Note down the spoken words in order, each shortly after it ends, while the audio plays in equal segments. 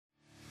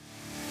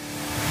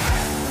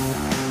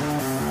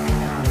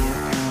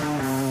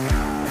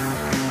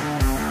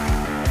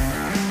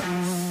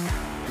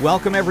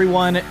Welcome,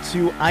 everyone,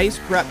 to Ice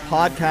Prep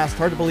Podcast.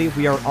 Hard to believe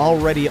we are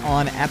already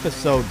on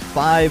episode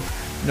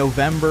 5.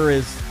 November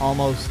is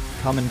almost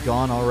come and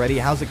gone already.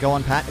 How's it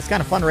going, Pat? It's kind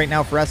of fun right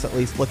now for us, at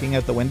least, looking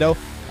out the window.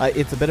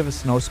 It's a bit of a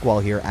snow squall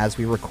here as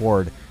we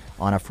record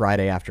on a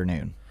Friday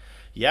afternoon.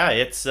 Yeah,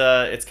 it's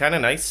kind of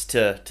nice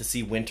to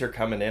see winter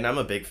coming in. I'm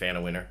a big fan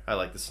of winter. I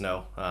like the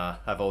snow.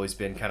 I've always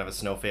been kind of a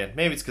snow fan.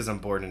 Maybe it's because I'm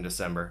born in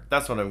December.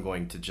 That's what I'm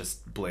going to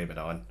just blame it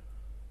on.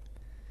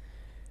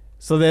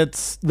 So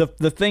that's the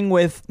thing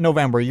with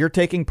November. You're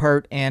taking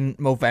part in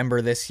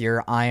Movember this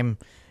year. I'm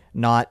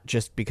not,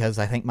 just because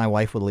I think my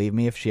wife would leave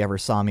me if she ever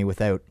saw me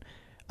without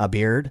a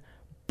beard.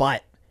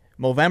 But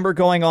Movember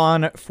going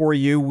on for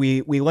you.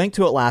 We linked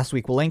to it last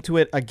week. We'll link to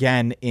it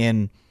again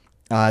in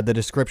the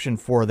description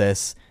for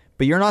this.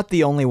 But you're not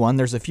the only one.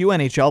 There's a few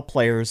NHL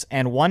players,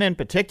 and one in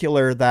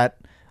particular that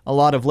a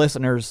lot of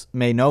listeners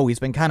may know. He's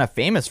been kind of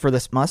famous for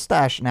this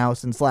mustache now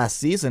since last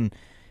season.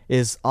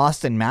 Is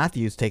Auston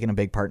Matthews taking a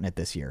big part in it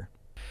this year?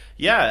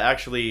 Yeah,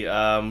 actually,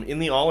 in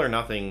the All or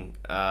Nothing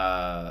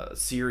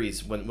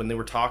series, when they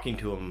were talking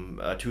to him,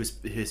 to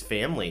his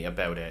family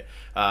about it,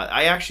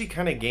 I actually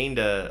kind of gained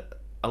a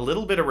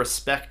little bit of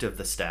respect of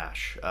the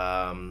stash.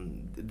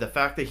 The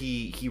fact that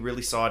he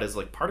really saw it as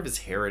like part of his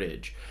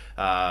heritage,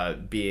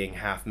 being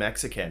half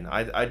Mexican.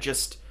 I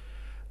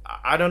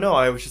don't know.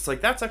 I was just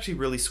like, that's actually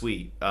really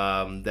sweet.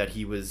 That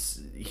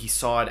he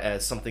saw it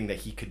as something that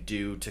he could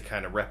do to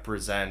kind of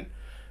represent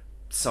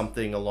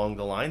something along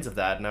the lines of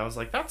that, and I was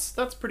like,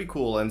 that's pretty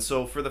cool. And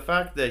so for the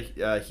fact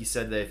that he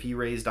said that if he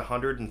raised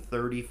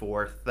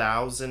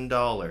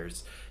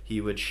 $134,000, he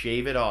would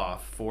shave it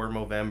off for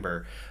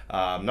Movember.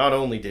 Not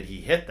only did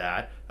he hit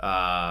that,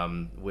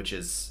 which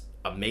is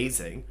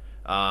amazing,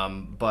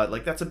 but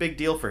like that's a big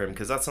deal for him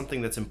because that's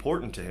something that's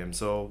important to him.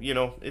 So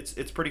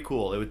it's pretty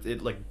cool.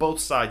 It like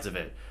both sides of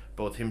it,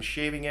 both him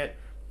shaving it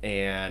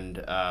and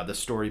the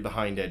story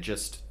behind it,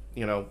 just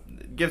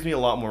gives me a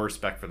lot more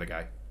respect for the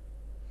guy.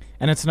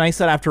 And it's nice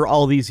that after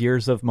all these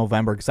years of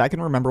Movember, because I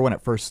can remember when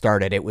it first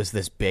started, it was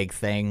this big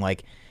thing.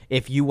 Like,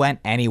 if you went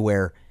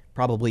anywhere,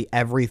 probably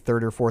every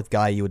third or fourth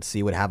guy you would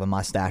see would have a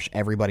mustache.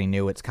 Everybody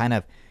knew. It's kind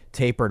of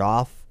tapered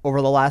off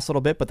over the last little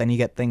bit, but then you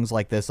get things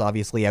like this,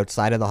 obviously,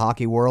 outside of the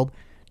hockey world.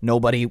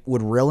 Nobody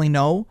would really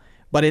know,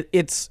 but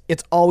it's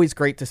always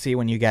great to see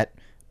when you get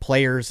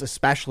players,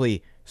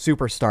 especially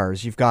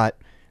superstars. You've got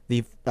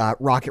the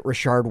Rocket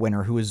Richard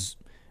winner, who is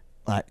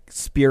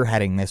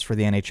spearheading this for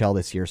the NHL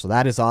this year. So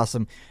that is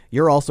awesome.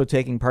 You're also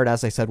taking part,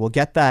 as I said. We'll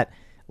get that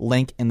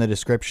link in the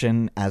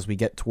description as we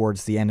get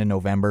towards the end of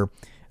November.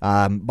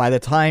 By the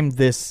time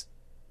this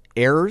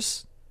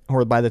airs,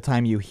 or by the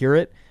time you hear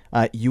it,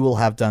 you will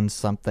have done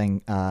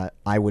something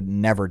I would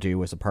never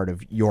do as a part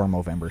of your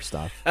Movember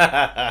stuff.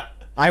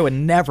 I would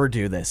never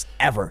do this,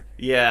 ever.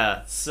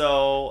 Yeah,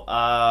 so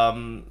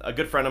a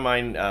good friend of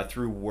mine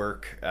through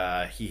work,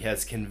 he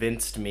has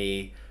convinced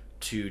me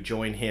to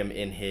join him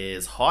in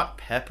his hot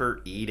pepper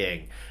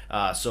eating.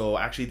 So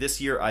actually this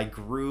year I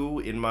grew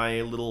in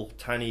my little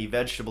tiny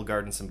vegetable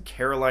garden some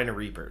Carolina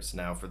Reapers.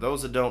 Now, for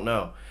those that don't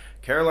know,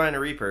 Carolina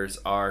Reapers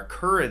are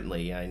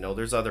currently, I know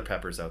there's other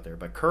peppers out there,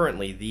 but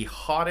currently the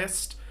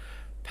hottest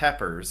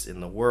peppers in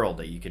the world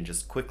that you can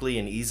just quickly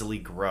and easily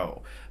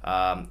grow.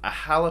 A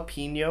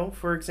jalapeno,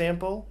 for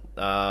example,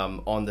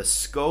 on the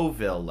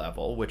Scoville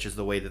level, which is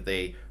the way that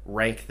they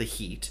rank the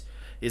heat,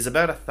 is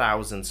about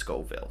 1,000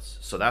 Scovilles.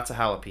 So that's a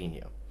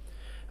jalapeno.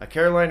 A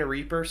Carolina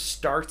Reaper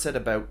starts at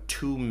about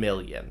 2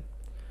 million.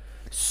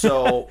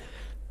 So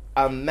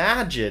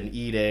imagine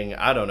eating,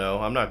 I don't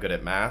know, I'm not good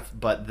at math,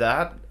 but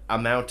that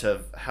amount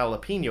of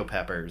jalapeno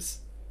peppers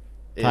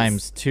is...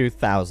 times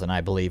 2,000,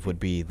 I believe, would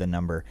be the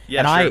number.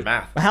 Yeah, and sure,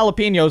 math.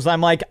 Jalapenos,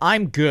 I'm like,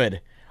 I'm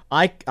good.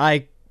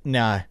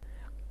 Nah.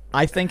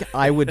 I think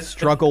I would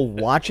struggle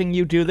watching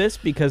you do this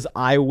because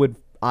I would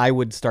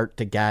start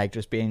to gag,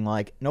 just being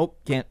like, nope,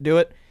 can't do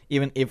it.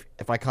 Even if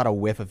I caught a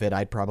whiff of it,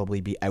 I'd probably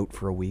be out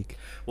for a week.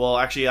 Well,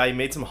 actually, I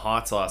made some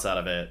hot sauce out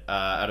of it,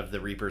 out of the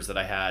Reapers that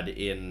I had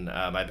in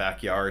my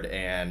backyard,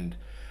 and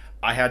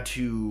I had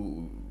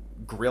to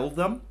grill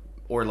them,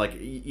 or like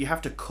you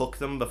have to cook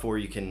them before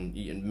you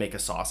can make a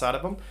sauce out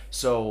of them.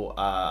 So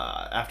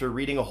after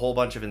reading a whole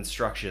bunch of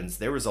instructions,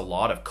 there was a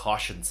lot of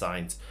caution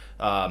signs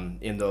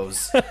in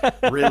those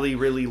really,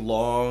 really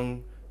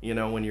long,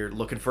 when you're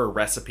looking for a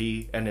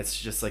recipe, and it's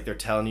just like they're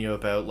telling you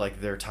about like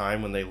their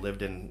time when they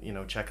lived in,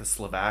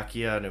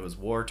 Czechoslovakia, and it was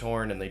war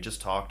torn, and they just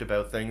talked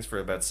about things for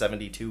about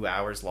 72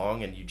 hours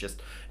long, and you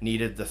just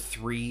needed the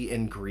 3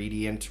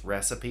 ingredient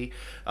recipe.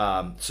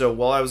 So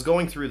while I was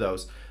going through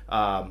those,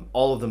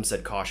 all of them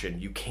said, caution,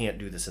 you can't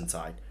do this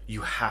inside.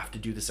 You have to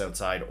do this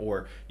outside,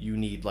 or you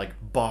need like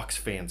box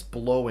fans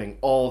blowing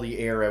all the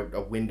air out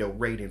a window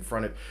right in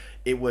front of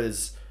it.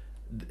 Was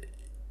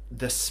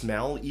the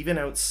smell, even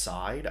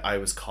outside, I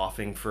was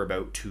coughing for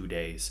about 2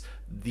 days.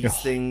 These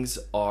things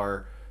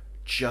are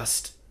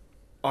just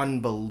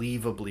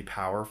unbelievably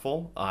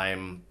powerful.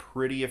 I'm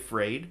pretty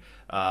afraid,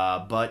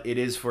 but it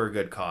is for a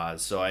good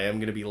cause. So I am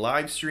going to be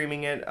live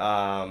streaming it.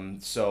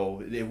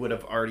 So it would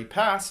have already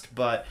passed,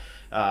 but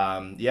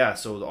Yeah,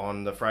 so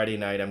on the Friday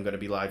night, I'm going to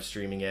be live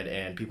streaming it,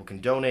 and people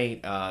can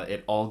donate.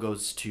 It all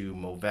goes to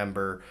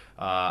Movember.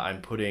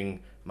 I'm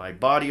putting my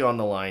body on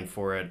the line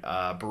for it.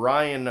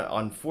 Brian,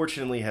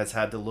 unfortunately, has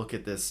had to look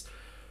at this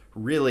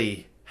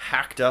really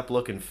hacked up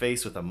looking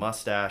face with a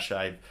mustache.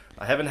 I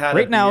haven't had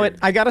Right a now, beard.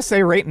 I gotta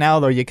say, right now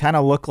though, you kind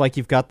of look like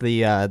you've got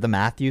the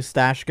Matthews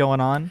stash going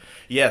on.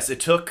 Yes,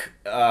 it took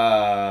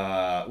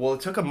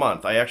it took a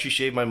month. I actually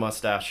shaved my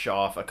mustache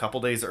off a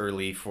couple days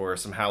early for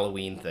some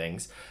Halloween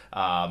things.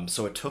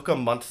 So it took a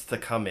month to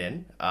come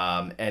in,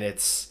 and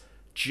it's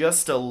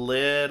just a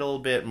little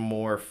bit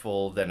more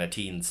full than a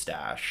teen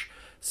stash.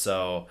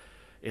 So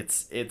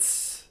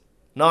it's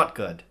not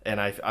good, and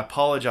I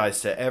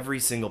apologize to every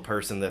single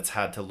person that's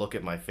had to look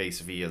at my face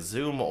via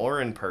Zoom or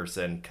in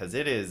person, because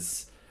it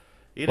is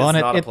Well,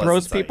 and not a it pleasant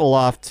throws sight. people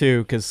off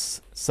too,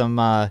 because some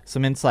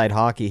inside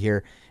hockey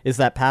here is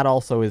that Pat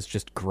also is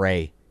just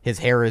gray. His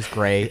hair is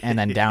gray, and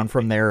then down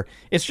from there,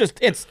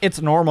 it's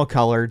normal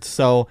colored.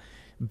 So,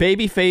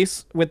 baby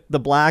face with the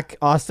black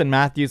Austin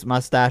Matthews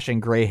mustache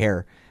and gray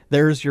hair.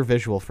 There's your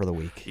visual for the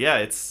week. Yeah,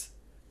 it's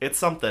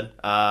something.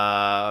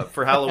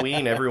 For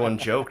Halloween, everyone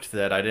joked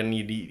that I didn't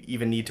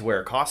even need to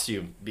wear a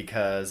costume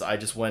because I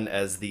just went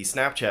as the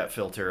Snapchat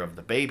filter of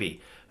the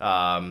baby.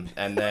 And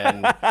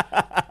then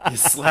you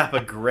slap a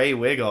gray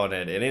wig on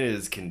it, and it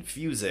is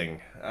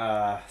confusing.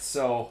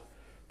 So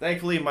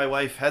thankfully, my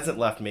wife hasn't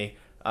left me.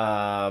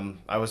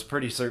 I was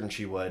pretty certain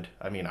she would.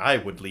 I mean, I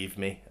would leave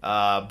me.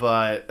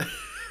 But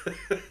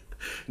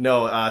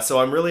no, so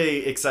I'm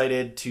really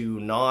excited to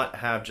not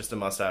have just a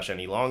mustache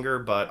any longer,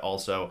 but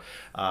also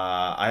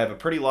I have a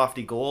pretty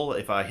lofty goal.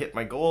 If I hit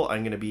my goal,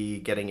 I'm going to be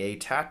getting a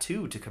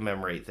tattoo to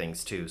commemorate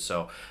things too.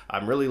 So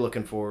I'm really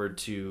looking forward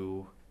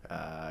to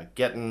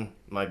getting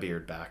my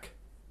beard back.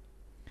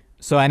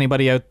 So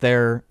anybody out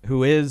there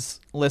who is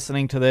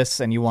listening to this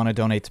and you want to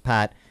donate to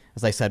Pat,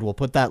 as I said, we'll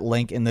put that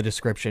link in the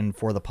description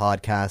for the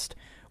podcast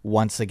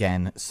once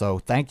again. So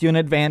thank you in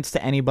advance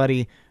to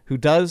anybody who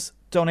does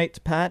donate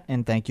to Pat,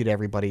 and thank you to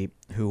everybody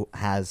who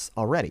has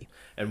already.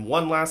 And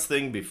one last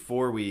thing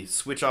before we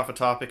switch off a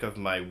topic of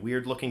my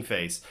weird looking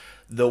face.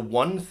 The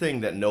one thing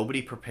that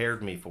nobody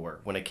prepared me for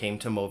when it came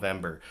to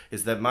Movember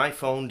is that my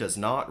phone does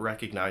not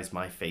recognize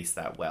my face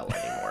that well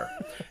anymore.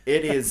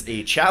 It is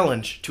a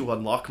challenge to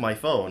unlock my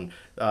phone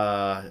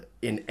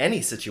in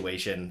any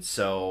situation.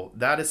 So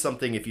that is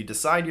something, if you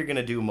decide you're going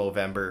to do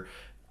Movember,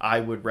 I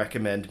would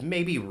recommend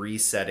maybe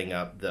resetting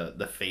up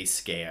the face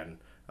scan.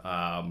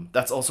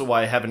 That's also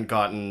why I haven't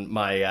gotten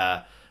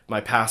my my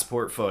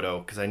passport photo,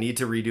 because I need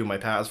to redo my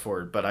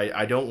passport, but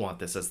I don't want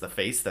this as the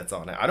face that's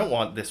on it. I don't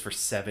want this for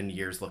 7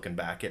 years looking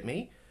back at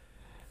me.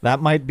 That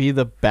might be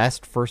the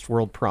best first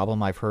world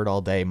problem I've heard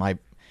all day.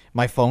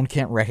 My phone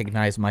can't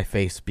recognize my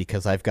face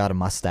because I've got a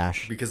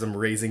mustache. Because I'm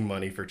raising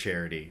money for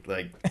charity.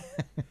 Like,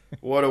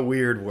 what a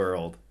weird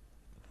world.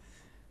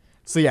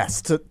 So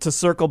yes, to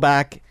circle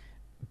back,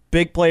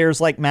 big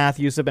players like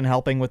Matthews have been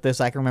helping with this.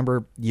 I can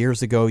remember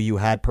years ago you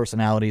had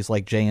personalities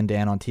like Jay and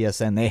Dan on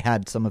TSN. They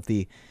had some of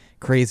the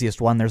craziest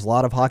one. There's a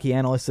lot of hockey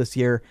analysts this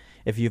year,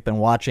 if you've been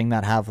watching,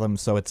 that have them.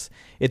 So it's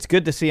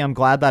good to see. I'm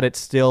glad that it's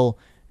still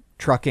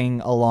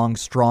trucking along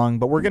strong.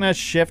 But we're going to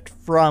shift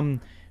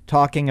from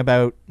talking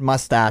about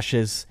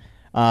mustaches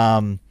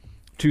to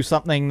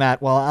something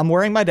that, well, I'm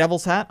wearing my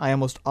Devils hat. I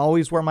almost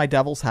always wear my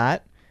Devils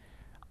hat.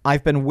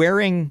 I've been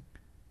wearing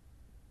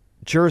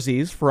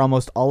jerseys for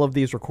almost all of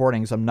these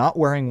recordings. I'm not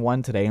wearing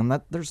one today.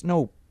 There's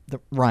no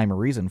rhyme or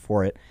reason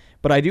for it.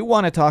 But I do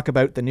want to talk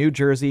about the New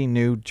Jersey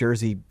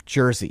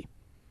jersey.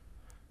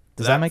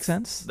 Does that make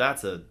sense?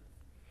 That's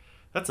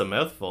a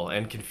mouthful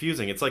and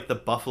confusing. It's like the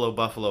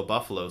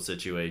Buffalo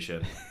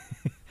situation.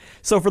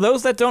 So for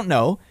those that don't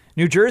know,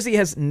 New Jersey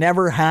has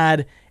never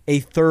had a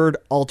third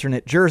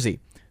alternate jersey.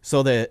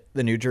 So the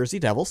New Jersey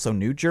Devils, so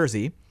New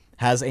Jersey,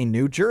 has a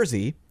New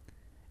Jersey,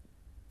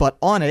 but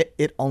on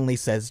it only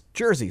says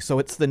Jersey. So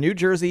it's the New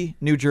Jersey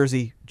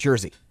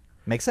jersey.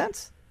 Make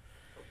sense?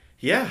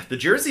 Yeah, the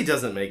jersey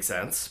doesn't make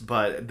sense,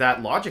 but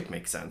that logic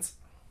makes sense.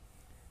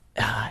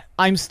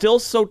 I'm still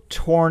so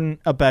torn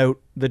about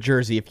the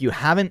jersey. If you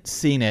haven't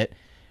seen it,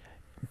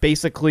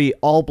 basically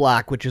all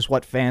black, which is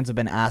what fans have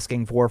been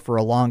asking for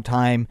a long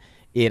time.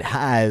 It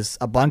has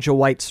a bunch of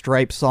white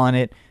stripes on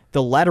it.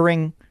 The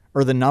lettering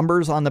or the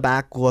numbers on the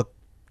back look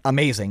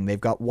amazing. They've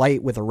got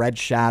white with a red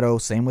shadow,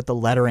 same with the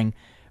lettering,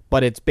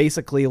 but it's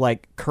basically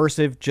like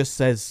cursive, just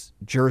says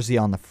Jersey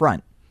on the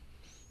front.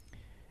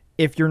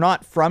 If you're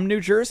not from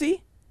New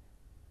Jersey,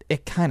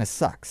 it kind of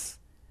sucks.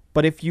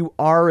 But if you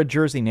are a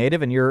Jersey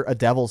native and you're a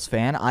Devils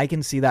fan, I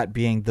can see that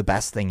being the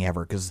best thing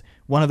ever, because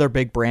one of their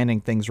big branding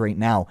things right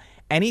now,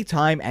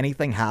 anytime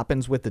anything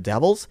happens with the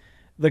Devils,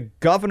 the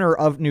governor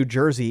of New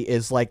Jersey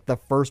is like the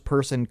first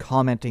person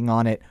commenting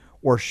on it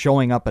or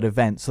showing up at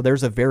events. So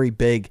there's a very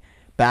big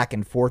back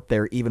and forth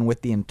there, even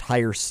with the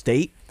entire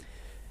state.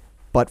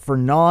 But for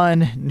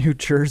non-New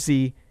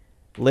Jersey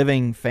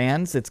living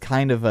fans, it's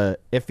kind of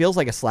it feels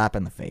like a slap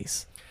in the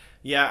face.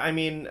 Yeah, I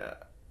mean,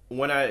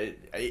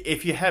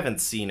 if you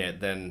haven't seen it,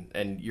 then,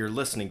 and you're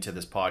listening to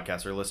this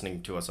podcast or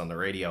listening to us on the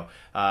radio,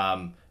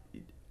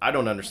 I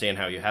don't understand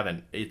how you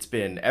haven't. It's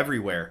been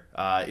everywhere.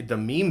 The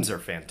memes are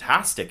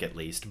fantastic, at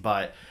least,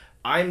 but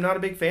I'm not a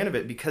big fan of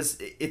it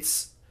because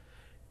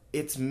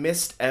it's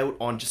missed out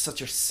on just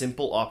such a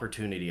simple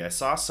opportunity. I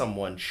saw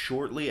someone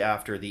shortly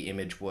after the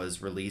image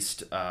was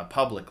released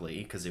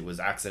publicly, because it was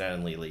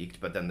accidentally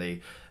leaked, but then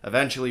they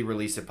eventually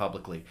released it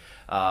publicly.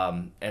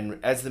 And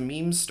as the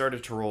memes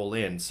started to roll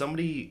in,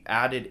 somebody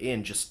added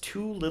in just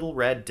 2 little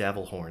red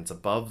devil horns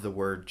above the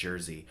word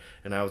Jersey.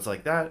 And I was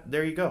like,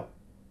 there you go.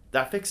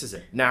 That fixes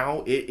it.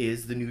 Now it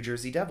is the New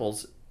Jersey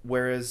Devils.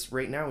 Whereas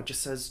right now it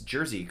just says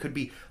Jersey. It could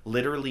be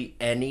literally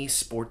any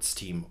sports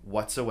team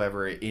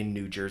whatsoever in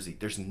New Jersey.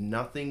 There's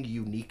nothing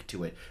unique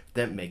to it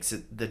that makes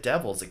it the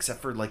Devils,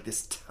 except for like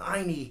this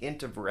tiny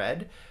hint of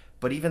red.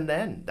 But even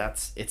then,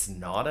 it's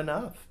not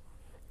enough.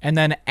 And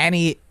then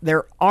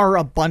there are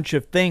a bunch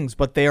of things,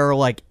 but they are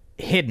like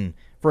hidden.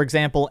 For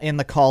example, in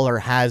the collar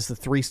has the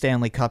 3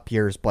 Stanley Cup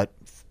years, but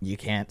you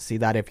can't see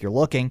that if you're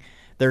looking.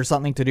 There's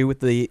something to do with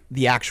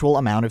the actual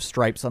amount of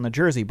stripes on the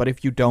jersey. But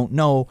if you don't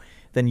know,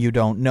 then you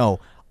don't know.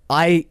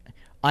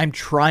 I'm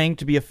trying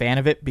to be a fan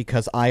of it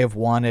because I have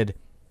wanted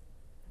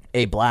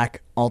a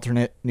black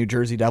alternate New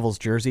Jersey Devils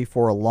jersey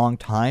for a long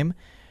time.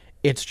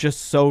 It's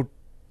just so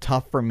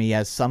tough for me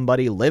as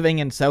somebody living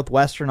in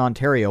southwestern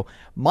Ontario.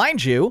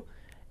 Mind you,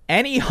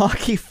 any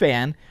hockey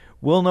fan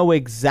will know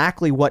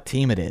exactly what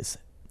team it is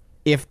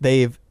if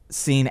they've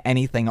seen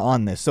anything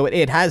on this. So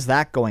it has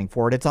that going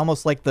for it. It's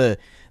almost like the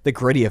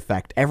gritty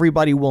effect.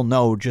 Everybody will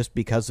know just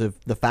because of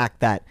the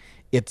fact that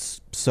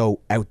it's so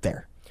out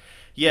there.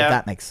 Yeah. If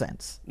that makes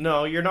sense.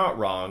 No, you're not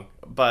wrong.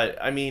 But,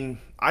 I mean,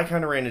 I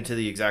kind of ran into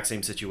the exact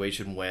same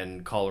situation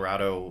when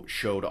Colorado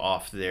showed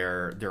off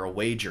their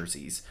away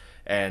jerseys.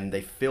 And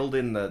they filled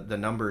in the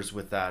numbers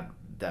with that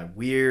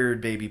weird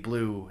baby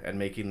blue and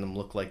making them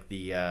look like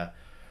the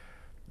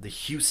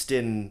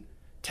Houston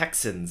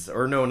Texans.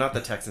 Or no, not the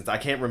Texans. I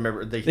can't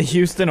remember. The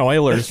Houston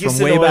Oilers from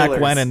way back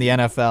when in the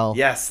NFL.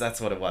 Yes, that's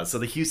what it was. So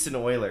the Houston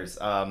Oilers.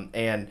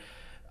 And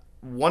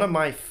one of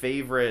my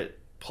favorite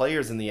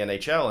players in the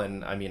NHL,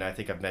 and I mean, I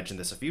think I've mentioned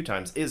this a few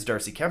times, is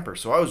Darcy Kemper.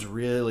 So I was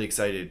really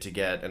excited to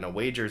get an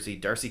away jersey,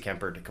 Darcy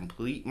Kemper, to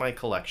complete my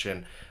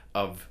collection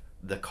of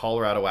the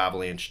Colorado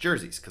Avalanche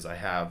jerseys, because I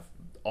have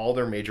all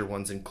their major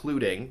ones,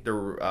 including the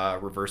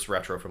reverse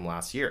retro from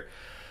last year.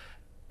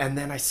 And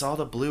then I saw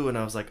the blue, and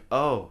I was like,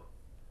 oh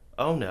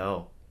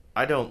no,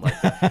 I don't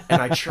like that.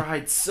 And I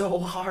tried so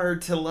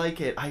hard to like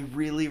it. I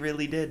really,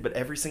 really did. But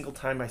every single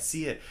time I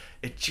see it,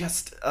 it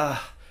just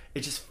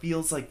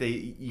feels like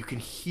you can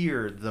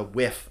hear the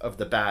whiff of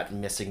the bat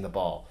missing the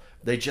ball.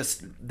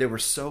 They were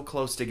so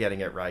close to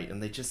getting it right,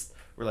 and they just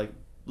were like,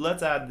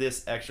 let's add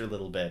this extra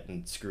little bit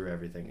and screw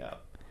everything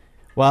up.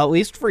 Well, at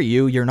least for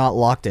you, you're not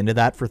locked into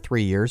that for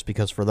 3 years,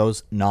 because for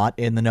those not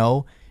in the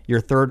know, your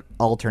third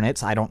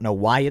alternates, I don't know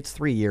why it's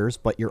 3 years,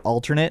 but your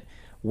alternate,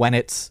 when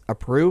it's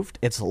approved,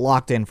 it's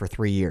locked in for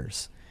 3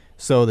 years.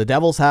 So the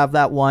Devils have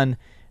that one.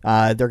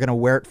 They're going to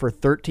wear it for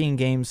 13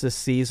 games this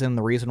season.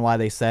 The reason why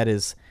they said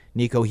is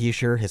Nico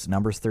Hischier, his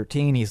number's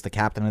 13. He's the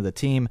captain of the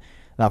team.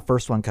 That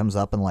first one comes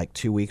up in like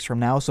 2 weeks from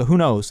now. So who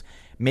knows?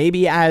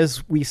 Maybe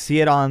as we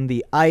see it on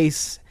the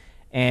ice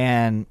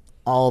and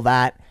all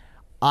that,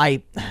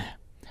 I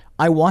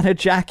want a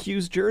Jack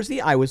Hughes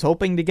jersey. I was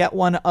hoping to get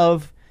one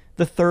of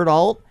the third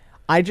alt.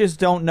 I just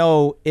don't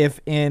know if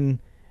in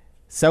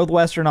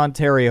southwestern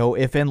Ontario,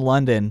 if in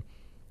London,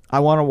 I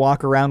want to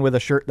walk around with a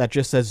shirt that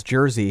just says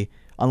jersey,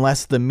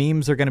 unless the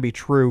memes are going to be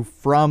true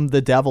from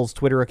the Devils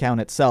Twitter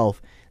account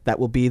itself. That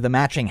will be the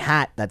matching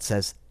hat that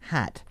says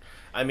hat.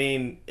 I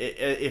mean,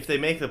 if they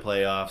make the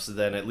playoffs,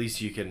 then at least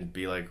you can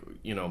be like,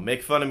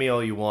 make fun of me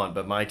all you want,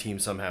 but my team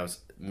somehow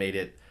made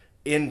it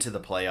into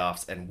the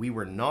playoffs, and we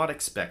were not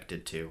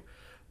expected to.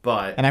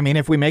 And I mean,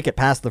 if we make it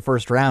past the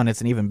first round,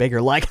 it's an even bigger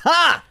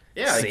ha!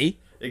 Yeah, see?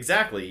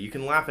 Exactly. You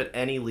can laugh at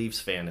any Leafs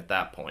fan at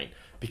that point,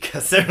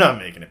 because they're not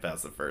making it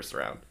past the first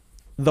round.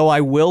 Though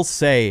I will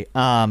say,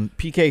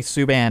 PK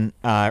Subban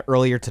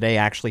earlier today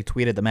actually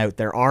tweeted them out.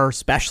 There are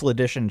special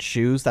edition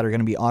shoes that are going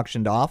to be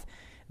auctioned off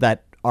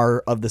that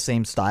are of the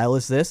same style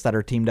as this, that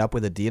are teamed up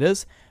with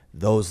Adidas.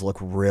 Those look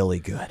really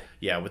good.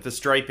 Yeah, with the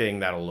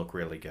striping, that'll look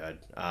really good.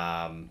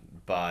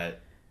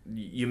 But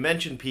you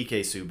mentioned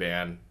PK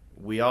Subban.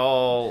 We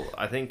all,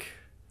 I think,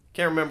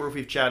 can't remember if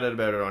we've chatted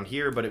about it on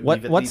here, but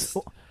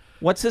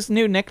what's his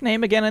new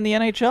nickname again in the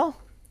NHL?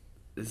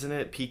 Isn't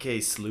it PK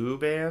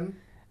Sluban?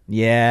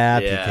 Yeah,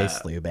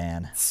 PK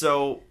Sluban.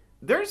 So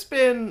there's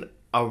been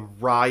a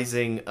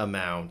rising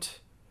amount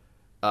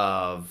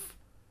of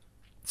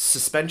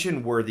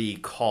suspension-worthy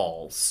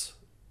calls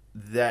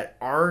that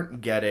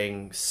aren't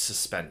getting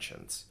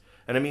suspensions.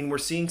 And I mean, we're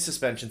seeing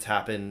suspensions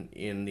happen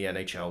in the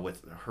NHL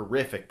with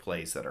horrific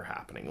plays that are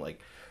happening, like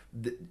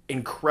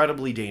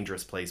incredibly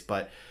dangerous plays,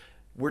 but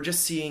we're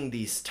just seeing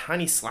these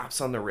tiny slaps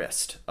on the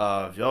wrist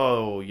of,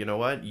 you know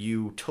what?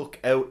 You took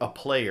out a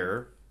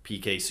player,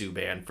 PK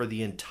Subban, for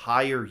the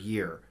entire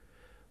year.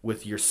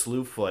 with your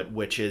slew foot,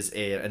 which is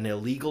an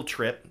illegal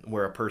trip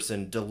where a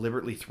person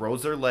deliberately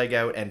throws their leg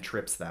out and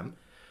trips them.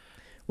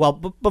 Well,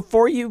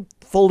 before you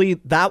fully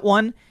that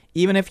one,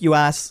 even if you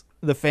ask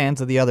the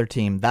fans of the other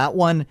team, that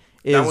one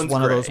is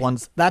one of those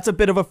ones. That's a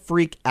bit of a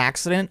freak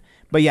accident,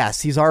 but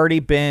yes, he's already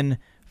been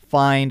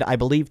fined, I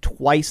believe,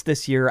 twice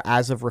this year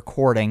as of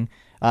recording.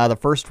 The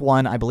first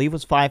one, I believe,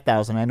 was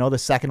 $5,000. I know the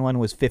second one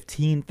was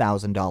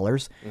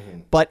 $15,000,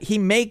 but he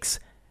makes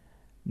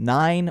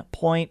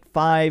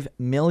 $9.5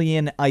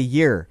 million a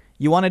year.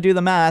 You want to do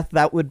the math?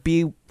 That would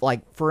be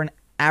like for an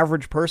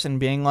average person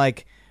being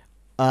like,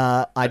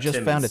 I just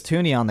found a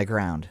toonie on the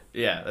ground.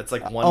 Yeah, that's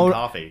like one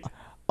coffee.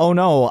 Oh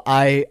no,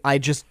 I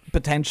just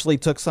potentially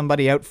took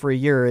somebody out for a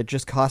year. It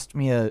just cost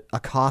me a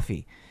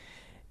coffee.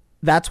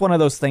 That's one of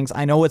those things.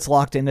 I know it's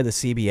locked into the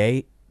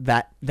CBA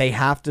that they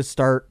have to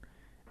start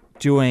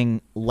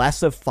doing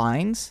less of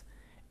fines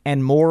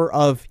and more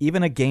of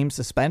even a game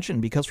suspension,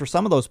 because for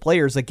some of those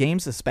players, a game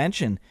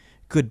suspension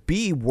could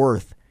be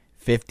worth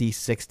 50,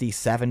 60,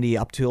 70,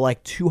 up to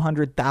like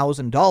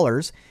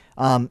 $200,000.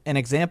 An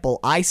example,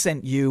 I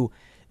sent you,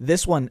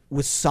 this one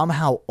was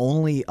somehow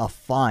only a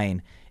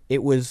fine.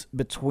 It was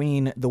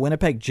between the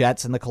Winnipeg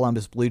Jets and the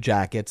Columbus Blue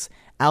Jackets.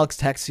 Alex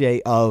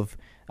Texier of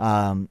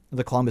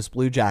the Columbus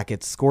Blue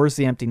Jackets scores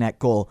the empty net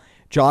goal.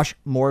 Josh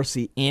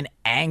Morrissey, in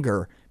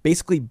anger,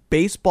 basically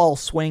baseball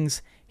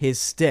swings his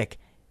stick,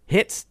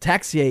 hits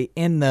Texier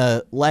in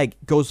the leg,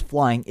 goes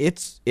flying.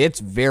 It's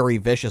very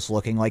vicious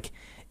looking. Like,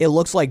 it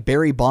looks like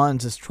Barry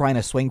Bonds is trying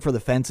to swing for the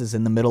fences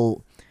in the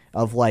middle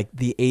of like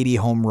the 80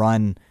 home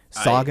run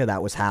saga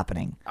that was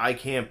happening. I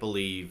can't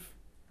believe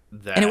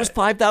that. And it was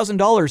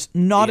 $5,000,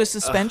 not a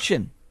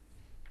suspension.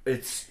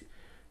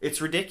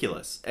 It's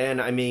ridiculous.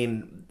 And I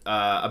mean,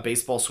 a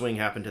baseball swing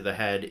happened to the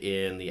head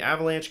in the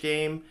Avalanche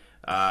game.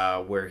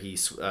 Where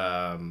he's,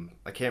 I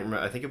can't remember.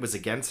 I think it was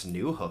against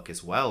Newhook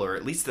as well, or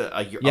at least a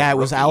it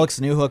was Alex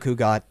Newhook who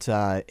got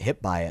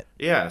hit by it.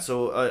 Yeah,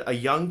 so a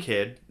young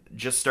kid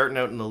just starting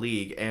out in the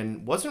league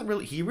and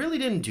he really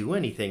didn't do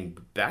anything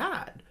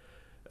bad,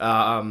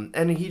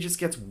 and he just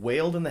gets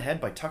whaled in the head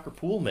by Tucker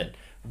Poolman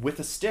with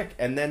a stick,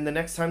 and then the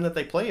next time that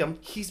they play him,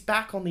 he's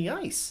back on the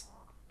ice.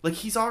 Like,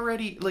 he's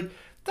already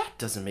that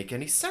doesn't make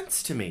any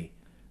sense to me.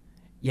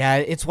 Yeah,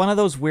 it's one of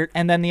those weird...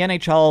 And then the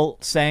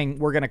NHL saying,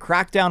 we're going to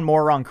crack down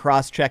more on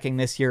cross-checking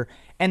this year.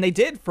 And they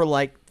did for,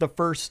 like, the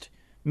first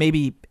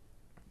maybe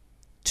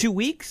 2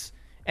 weeks.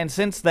 And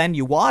since then,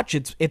 you watch,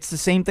 it's the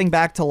same thing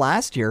back to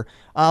last year.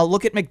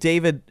 Look at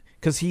McDavid,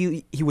 because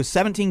he was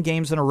 17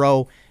 games in a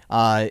row.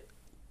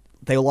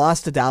 They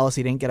lost to Dallas.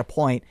 He didn't get a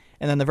point.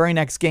 And then the very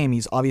next game,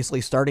 he's obviously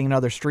starting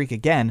another streak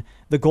again.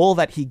 The goal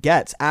that he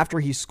gets after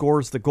he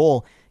scores the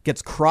goal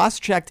gets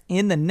cross-checked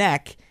in the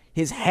neck.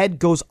 His head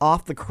goes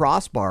off the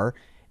crossbar,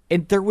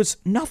 and there was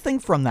nothing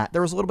from that.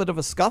 There was a little bit of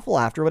a scuffle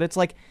after, but it's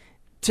like,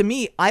 to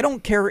me, I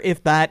don't care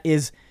if that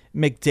is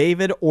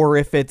McDavid or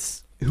if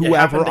it's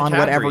whoever on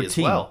whatever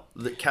team. Well.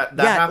 That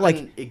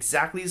happened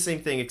exactly the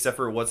same thing, except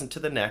for it wasn't to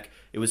the neck.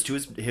 It was to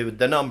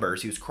the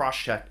numbers. He was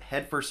cross-checked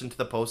headfirst into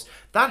the post.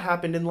 That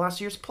happened in last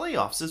year's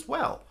playoffs as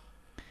well.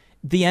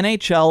 The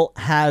NHL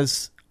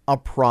has a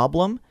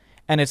problem,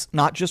 and it's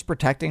not just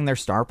protecting their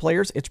star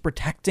players. It's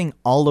protecting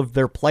all of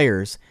their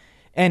players.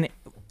 And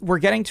we're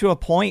getting to a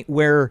point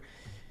where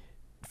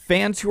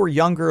fans who are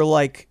younger,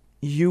 like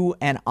you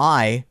and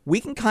I,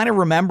 we can kind of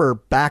remember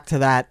back to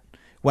that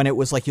when it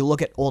was like you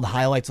look at old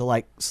highlights of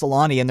like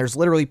Solani and there's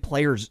literally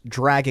players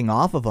dragging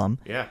off of them.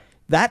 Yeah.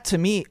 That to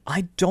me,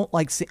 I don't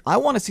like. I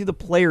want to see the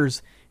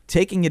players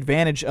taking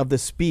advantage of the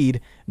speed,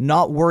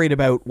 not worried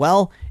about,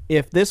 well,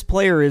 if this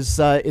player is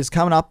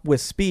coming up with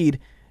speed,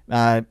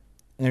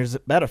 there's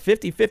about a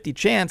 50-50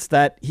 chance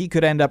that he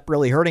could end up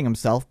really hurting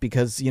himself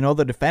because,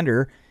 the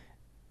defender,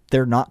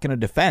 they're not going to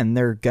defend.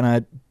 They're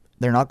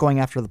not going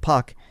after the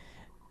puck.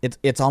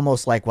 It's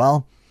almost like,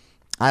 well,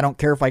 I don't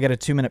care if I get a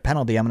 2-minute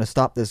penalty. I'm going to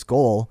stop this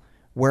goal.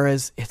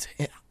 Whereas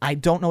I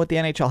don't know what the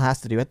NHL has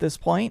to do at this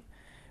point,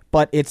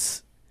 but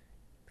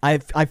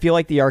I feel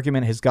like the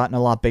argument has gotten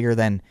a lot bigger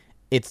than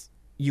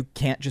you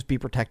can't just be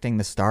protecting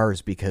the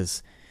stars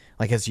because,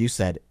 like as you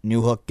said,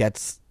 Newhook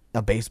gets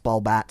a baseball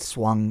bat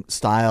swung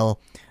style.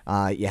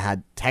 You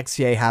had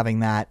Texier having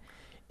that.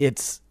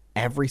 It's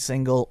every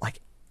single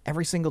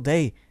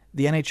day.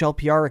 The NHL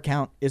PR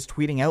account is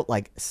tweeting out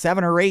like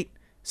 7 or 8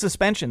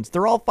 suspensions.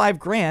 They're all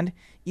 $5,000,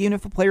 even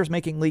if a player's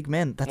making league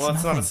min. That's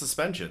not a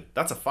suspension.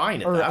 That's a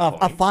fine at that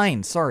point. A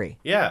fine, sorry.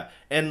 Yeah,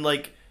 and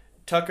like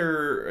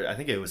Tucker, I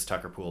think it was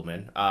Tucker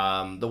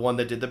Poolman, the one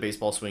that did the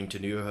baseball swing to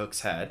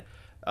Newhook's head.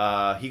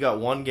 He got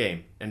 1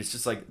 game, and it's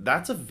just like,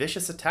 that's a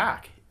vicious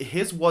attack.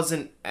 His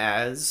wasn't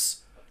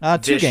as 2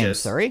 vicious. Games.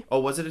 Sorry. Oh,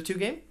 was it a 2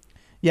 game?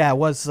 Yeah, it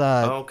was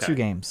 2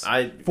 games.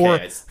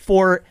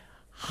 For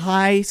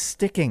high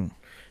sticking.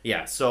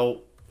 Yeah,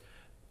 so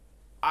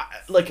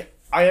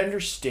I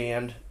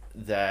understand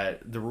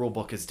that the rule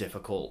book is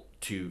difficult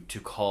to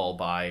call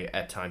by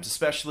at times,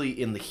 especially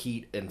in the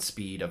heat and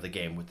speed of the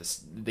game. With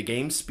the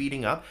game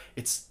speeding up,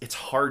 it's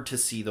hard to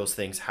see those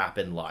things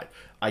happen live.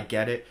 I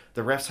get it.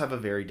 The refs have a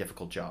very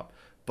difficult job,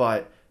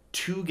 but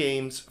 2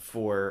 games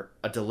for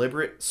a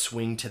deliberate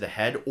swing to the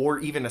head or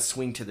even a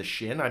swing to the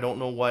shin. I don't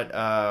know what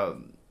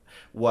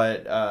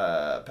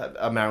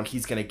amount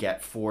he's going to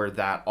get for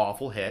that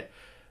awful hit,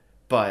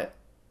 but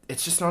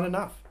it's just not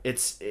enough.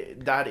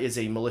 That is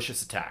a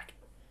malicious attack.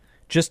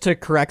 Just to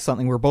correct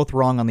something, we're both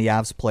wrong on the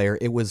Avs player.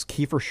 It was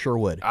Kiefer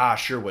Sherwood.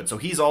 Sherwood. So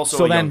he's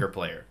also younger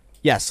player.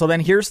 Yes, so then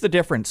here's the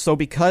difference. So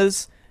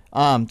because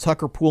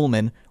Tucker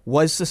Poolman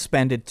was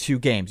suspended 2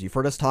 games, you've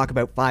heard us talk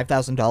about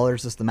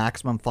 $5,000 is the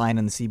maximum fine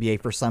in the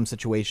CBA for some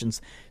situations.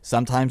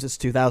 Sometimes it's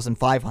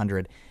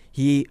 $2,500.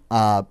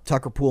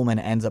 Tucker Poolman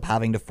ends up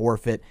having to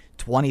forfeit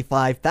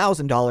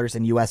 $25,000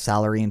 in U.S.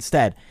 salary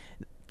instead.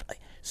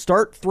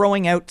 Start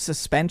throwing out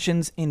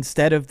suspensions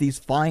instead of these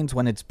fines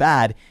when it's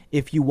bad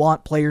if you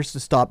want players to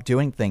stop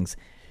doing things.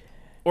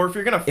 Or if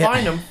you're going to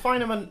fine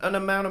them an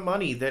amount of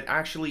money that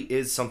actually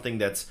is something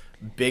that's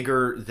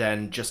bigger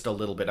than just a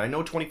little bit. I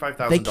know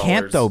 $25,000. They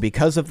can't, though,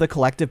 because of the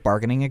collective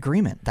bargaining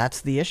agreement.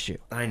 That's the issue.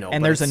 I know.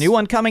 And there's a new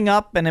one coming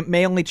up, and it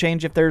may only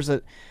change if there's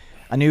a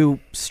new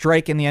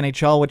strike in the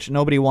NHL, which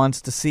nobody wants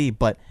to see.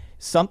 But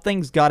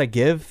something's got to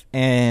give.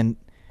 And,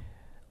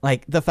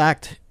 like, the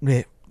fact,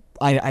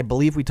 I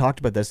believe we talked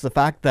about this, the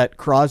fact that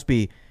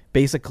Crosby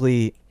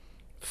basically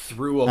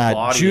threw a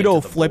body judo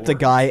into the flipped a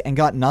guy and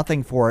got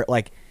nothing for it,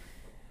 like,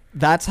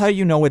 that's how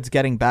you know it's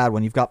getting bad,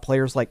 when you've got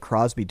players like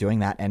Crosby doing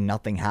that and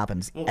nothing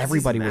happens. Well,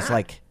 everybody was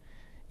like,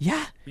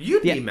 yeah.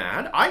 You'd be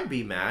mad. I'd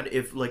be mad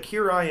if, like,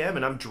 here I am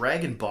and I'm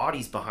dragging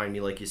bodies behind me,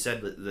 like you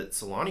said that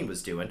Solani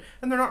was doing,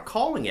 and they're not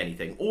calling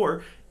anything.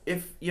 Or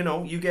if,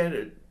 you get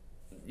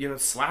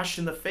slashed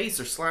in the face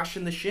or slashed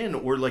in the shin,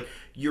 or, like,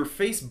 your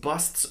face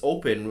busts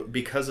open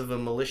because of a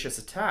malicious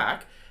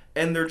attack,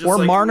 and they're just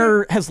or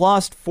Marner has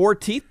lost 4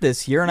 teeth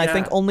this year, and I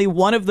think only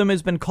one of them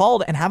has been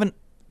called, and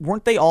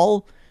weren't they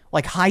all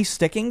like high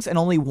stickings, and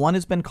only one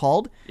has been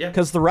called? Yeah.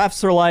 Because the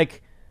refs are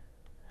like,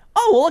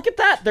 oh, well, look at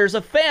that. There's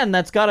a fan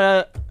that's got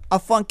a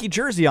funky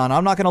jersey on.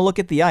 I'm not going to look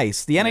at the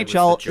ice. The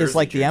NHL is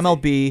like the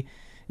MLB.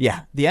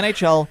 Yeah, the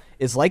NHL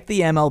is like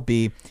the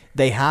MLB.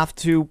 They have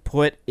to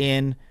put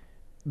in,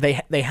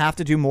 they have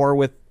to do more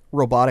with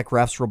robotic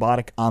refs,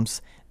 robotic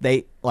umps.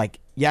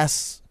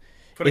 Yes,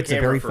 it's a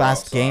very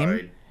fast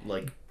game.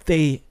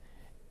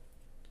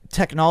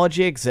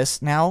 Technology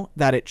exists now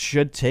that it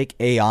should take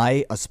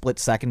AI a split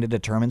second to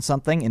determine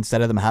something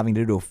instead of them having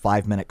to do a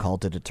 5-minute call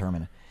to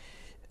determine it.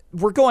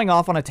 We're going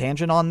off on a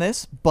tangent on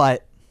this,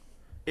 but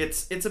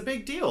it's a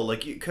big deal,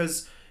 like,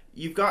 because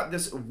you've got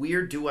this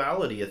weird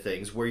duality of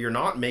things where you're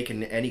not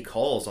making any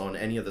calls on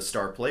any of the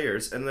star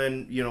players, and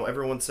then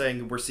everyone's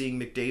saying we're seeing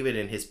McDavid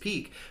in his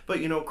peak, but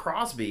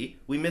Crosby,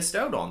 we missed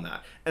out on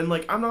that. And,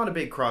 like, I'm not a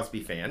big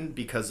Crosby fan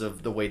because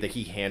of the way that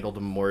he handled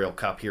the Memorial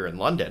Cup here in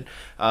London,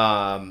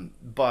 I'm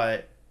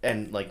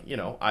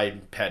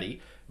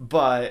petty,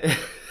 but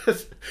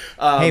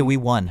hey, we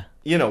won.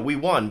 We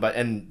won,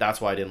 and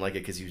that's why I didn't like it,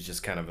 because he was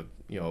just kind of a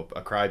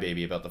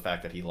crybaby about the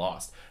fact that he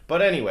lost.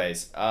 But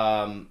anyways,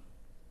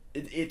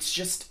 it's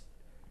just,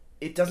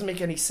 it doesn't make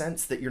any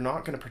sense that you're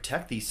not going to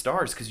protect these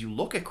stars, because you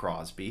look at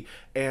Crosby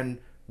and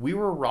we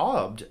were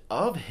robbed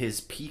of his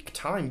peak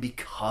time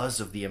because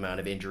of the amount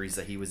of injuries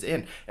that he was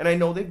in. And I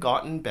know they've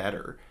gotten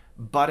better,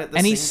 but at the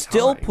same time... And he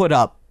still put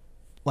up,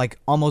 like,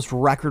 almost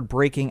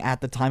record-breaking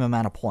at the time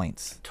amount of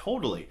points.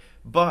 Totally.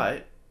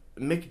 But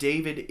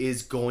McDavid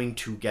is going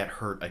to get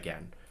hurt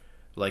again.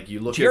 Like, you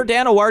look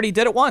Giordano already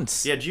did it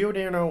once. Yeah,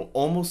 Giordano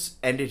almost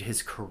ended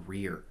his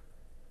career.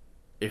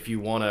 If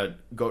you want to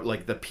go,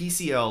 like, the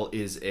PCL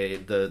is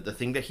the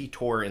thing that he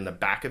tore in the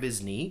back of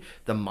his knee,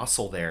 the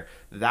muscle there,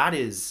 that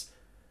is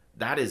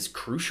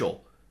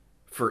crucial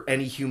for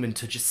any human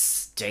to just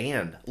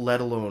stand, let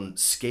alone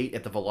skate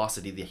at the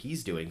velocity that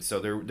he's doing.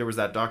 So there was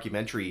that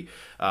documentary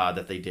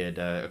that they did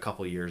a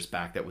couple of years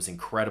back that was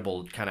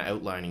incredible, kind of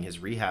outlining his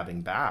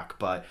rehabbing back.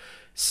 But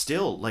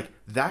still, like,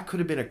 that could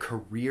have been a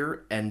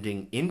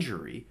career-ending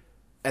injury,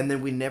 and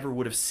then we never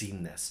would have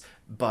seen this.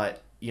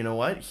 But you know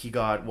what? He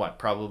got,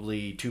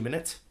 probably 2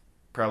 minutes?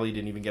 Probably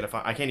didn't even get a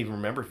fine. I can't even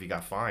remember if he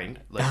got fined.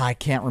 I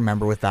can't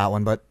remember with that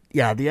one, but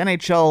yeah, the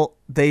NHL,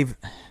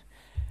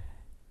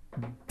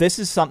 this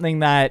is something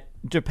that,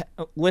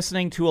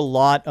 listening to a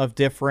lot of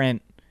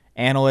different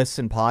analysts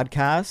and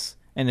podcasts,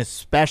 and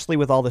especially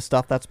with all the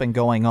stuff that's been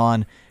going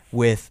on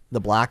with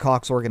the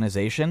Blackhawks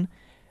organization,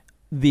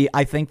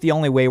 I think the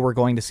only way we're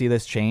going to see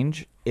this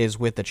change is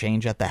with the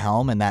change at the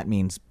helm, and that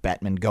means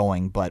Bettman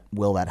going. But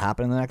will that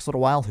happen in the next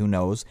little while? Who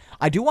knows?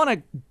 I do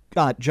want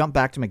to jump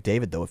back to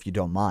McDavid, though, if you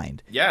don't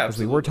mind. Yeah, because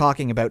we were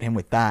talking about him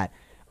with that.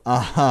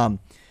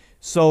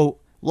 So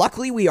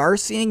luckily we are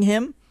seeing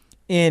him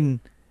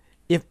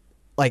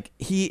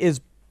he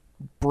is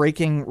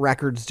breaking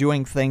records,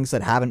 doing things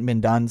that haven't been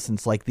done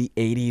since like the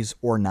 80s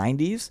or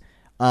 90s.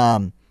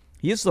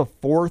 He is the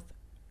 4th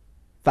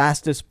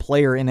fastest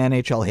player in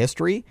NHL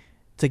history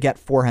to get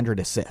 400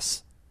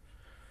 assists.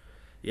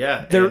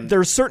 Yeah.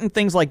 There's certain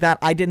things like that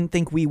I didn't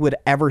think we would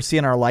ever see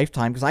in our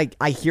lifetime, because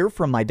I hear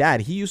from my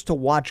dad. He used to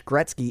watch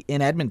Gretzky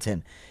in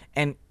Edmonton,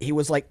 and he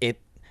was like,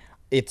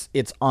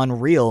 it's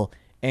unreal.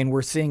 And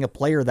we're seeing a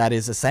player that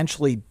is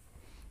essentially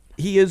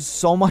he is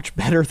so much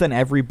better than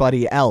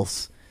everybody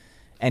else.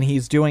 And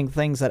he's doing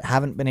things that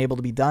haven't been able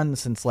to be done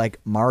since, like,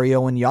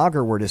 Mario and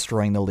Yager were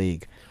destroying the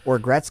league. Or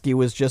Gretzky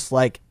was just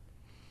like,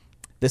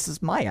 this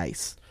is my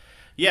ice.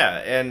 Yeah,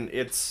 and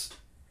it's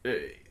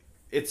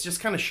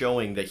just kind of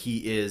showing that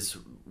he is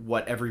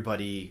what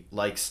everybody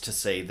likes to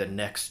say, the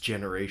next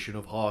generation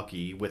of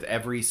hockey. With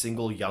every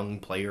single young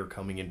player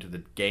coming into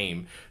the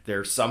game,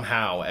 they're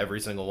somehow, every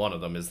single one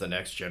of them is the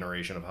next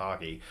generation of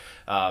hockey.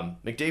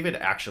 McDavid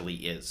actually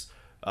is.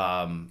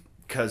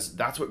 Because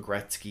that's what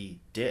Gretzky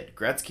did.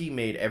 Gretzky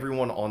made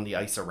everyone on the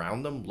ice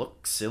around them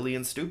look silly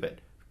and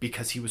stupid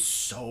because he was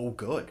so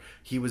good.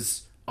 He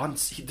was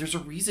there's a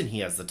reason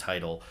he has the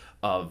title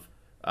of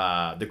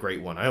the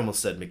Great One. I almost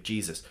said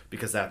McJesus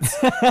because that's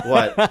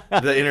what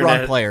the internet.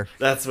 Wrong player.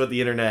 That's what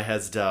the internet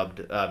has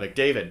dubbed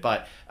McDavid.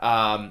 But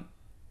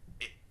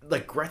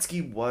like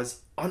Gretzky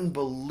was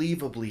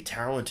unbelievably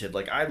talented.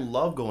 Like I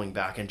love going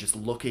back and just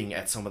looking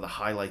at some of the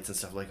highlights and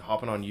stuff, like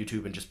hopping on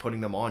YouTube and just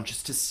putting them on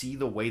just to see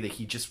the way that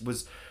he just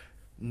was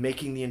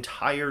making the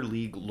entire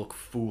league look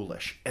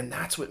foolish. And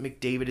that's what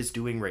McDavid is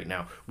doing right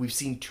now. We've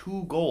seen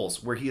 2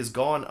 goals where he has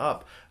gone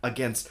up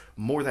against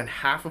more than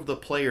half of the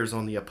players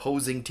on the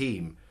opposing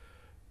team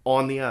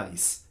on the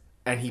ice,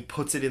 and he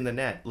puts it in the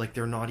net like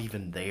they're not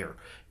even there.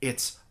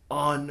 It's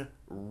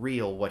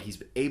unreal what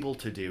he's able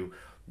to do.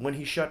 When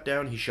he shut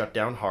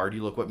down hard.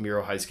 You look what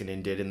Miro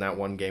Heiskanen did in that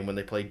one game when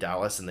they played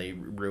Dallas and they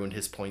ruined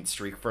his point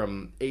streak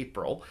from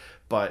April.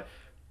 But,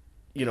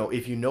 you know,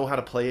 if you know how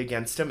to play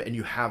against him and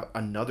you have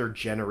another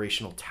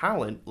generational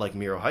talent like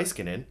Miro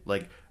Heiskanen,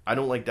 like, I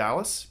don't like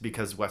Dallas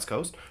because West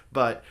Coast,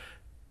 but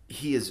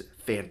he is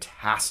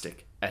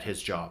fantastic at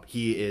his job.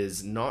 He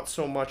is not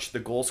so much the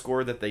goal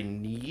scorer that they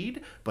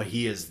need, but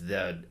he is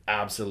the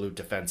absolute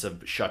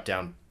defensive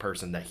shutdown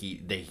person that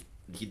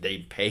they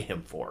pay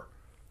him for.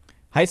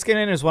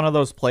 Heiskanen is one of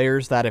those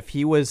players that if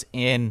he was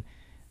in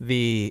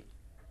the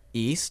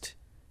East,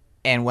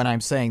 and when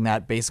I'm saying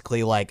that,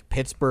 basically like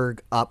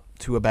Pittsburgh up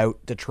to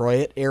about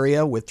Detroit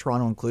area with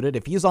Toronto included,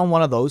 if he's on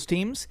one of those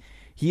teams,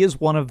 he is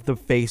one of the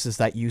faces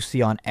that you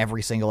see on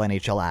every single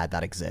NHL ad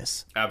that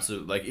exists.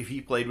 Absolutely. Like if he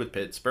played with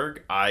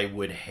Pittsburgh, I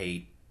would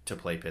hate to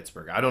play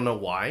Pittsburgh. I don't know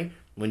why.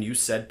 When you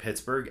said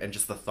Pittsburgh and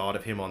just the thought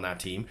of him on that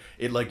team,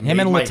 it like him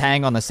and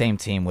Letang on the same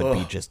team would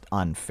be just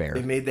unfair.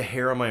 It made the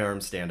hair on my arm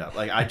stand up.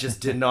 Like I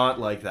just did not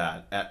like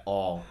that at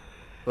all.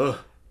 Ugh.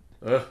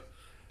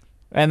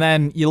 And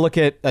then you look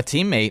at a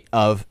teammate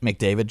of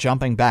McDavid,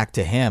 jumping back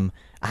to him.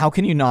 How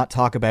can you not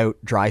talk about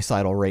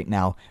Draisaitl right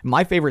now?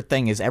 My favorite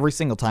thing is every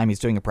single time he's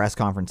doing a press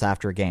conference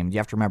after a game, you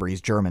have to remember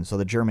he's German, so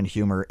the German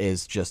humor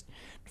is just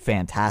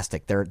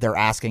fantastic. They're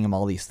asking him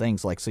all these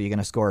things like, so you're going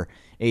to score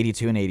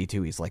 82 and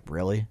 82. He's like,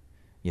 really?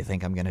 You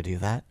think I'm going to do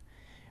that?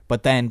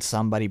 But then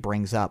somebody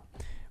brings up,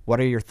 what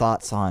are your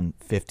thoughts on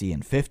 50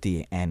 and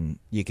 50? And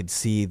you could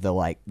see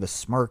the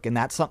smirk, and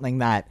that's something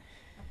that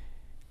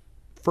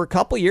for a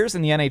couple years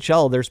in the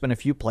NHL, there's been a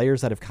few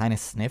players that have kind of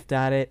sniffed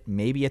at it,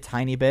 maybe a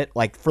tiny bit,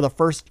 like for the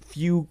first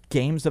few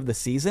games of the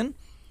season.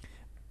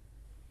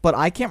 But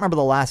I can't remember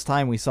the last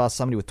time we saw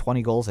somebody with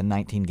 20 goals in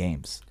 19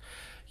 games.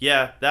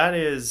 Yeah,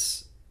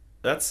 that's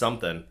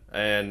something.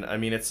 And I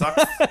mean, it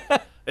sucks.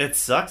 It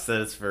sucks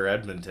that it's for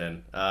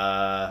Edmonton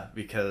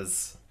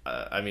because,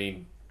 I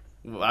mean,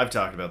 I've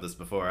talked about this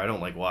before. I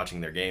don't like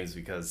watching their games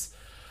because,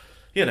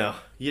 you know,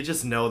 you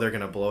just know they're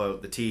going to blow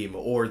out the team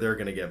or they're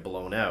going to get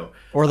blown out.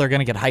 Or they're going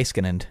to get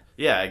Heiskanen.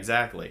 Yeah,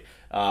 exactly.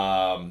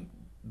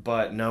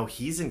 But no,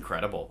 he's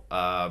incredible.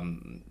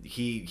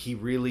 He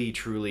really,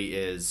 truly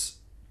is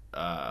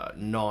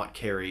not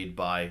carried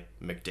by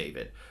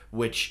McDavid,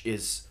 which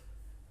is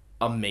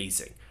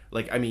amazing.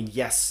 Like, I mean,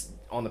 yes,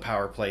 on the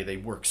power play, they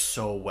work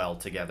so well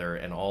together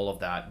and all of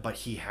that, but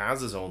he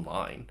has his own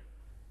line.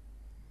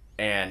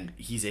 And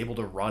he's able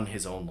to run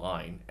his own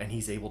line, and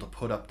he's able to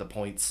put up the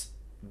points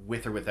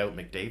with or without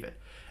McDavid.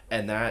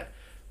 And that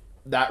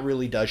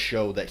really does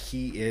show that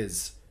he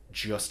is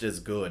just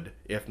as good,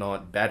 if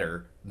not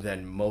better,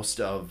 than most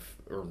of,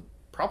 or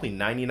probably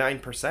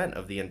 99%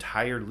 of the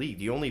entire league.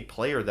 The only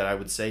player that I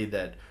would say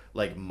that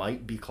like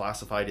might be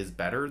classified as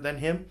better than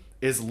him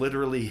is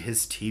literally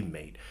his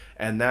teammate.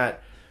 And that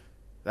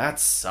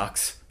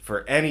sucks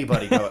for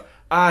anybody.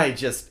 I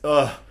just,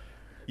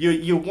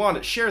 you want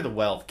to share the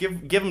wealth.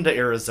 Give them to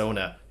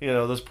Arizona. You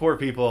know, those poor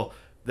people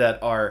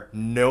that are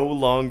no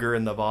longer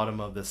in the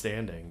bottom of the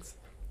standings.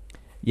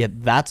 Yeah,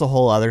 that's a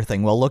whole other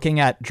thing. Well,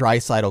 looking at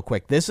Draisaitl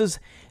quick, this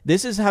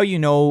is how you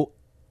know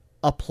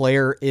a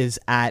player is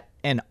at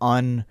an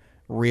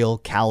unreal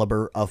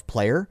caliber of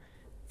player.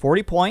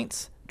 40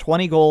 points,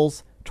 20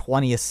 goals,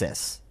 20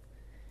 assists.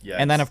 Yes.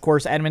 And then, of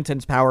course,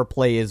 Edmonton's power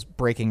play is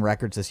breaking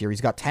records this year.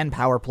 He's got 10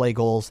 power play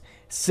goals,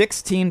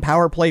 16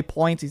 power play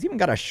points. He's even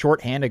got a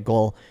shorthanded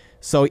goal.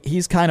 So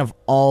he's kind of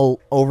all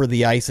over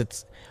the ice.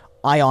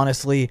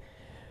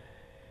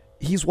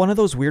 He's one of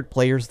those weird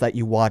players that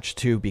you watch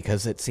too,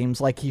 because it seems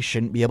like he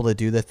shouldn't be able to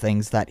do the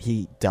things that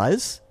he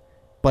does,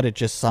 but it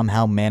just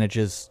somehow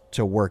manages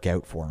to work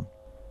out for him.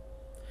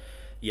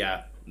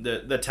 Yeah,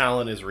 the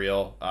talent is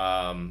real.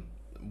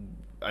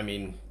 I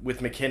mean, with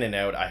McKinnon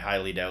out, I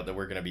highly doubt that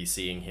we're going to be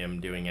seeing him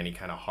doing any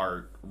kind of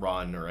Hart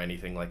run or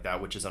anything like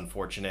that, which is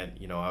unfortunate.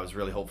 You know, I was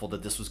really hopeful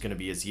that this was going to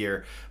be his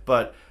year.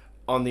 But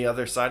on the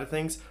other side of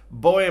things,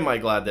 boy, am I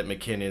glad that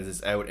McKinnon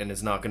is out and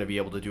is not going to be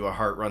able to do a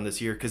Hart run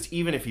this year, because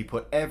even if he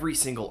put every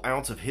single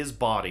ounce of his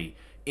body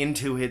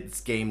into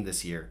his game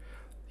this year,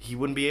 he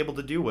wouldn't be able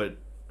to do what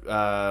what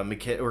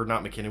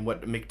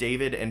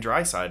McDavid and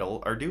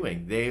Draisaitl are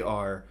doing. They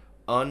are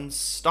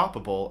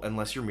unstoppable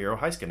unless you're Miro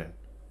Heiskanen.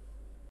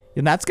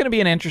 And that's going to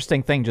be an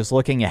interesting thing, just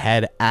looking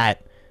ahead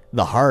at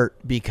the Hart,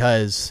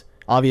 because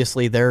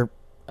obviously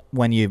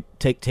when you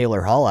take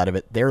Taylor Hall out of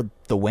it, they're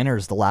the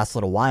winners the last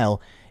little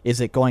while. Is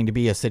it going to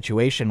be a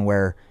situation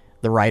where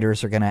the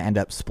Riders are going to end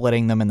up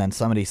splitting them and then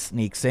somebody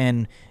sneaks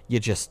in? You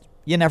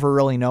never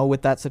really know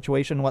with that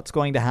situation what's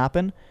going to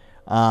happen.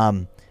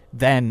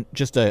 Then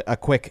just a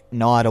quick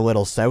nod a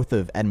little south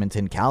of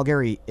Edmonton,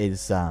 Calgary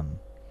is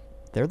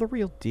they're the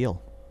real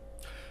deal.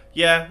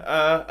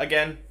 Yeah,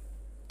 again,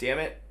 damn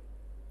it.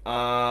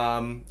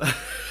 I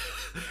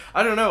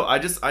don't know. I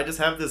just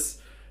have this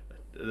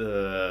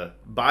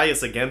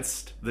bias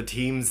against the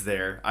teams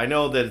there. I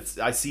know that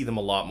I see them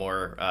a lot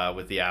more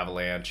with the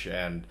Avalanche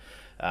and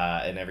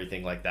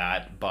everything like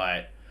that,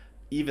 but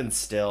even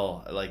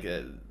still, like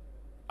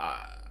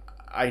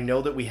I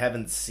know that we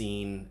haven't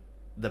seen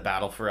the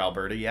battle for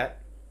Alberta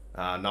yet,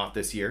 not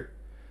this year,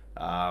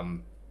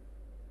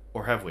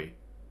 or have we?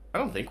 I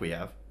don't think we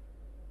have.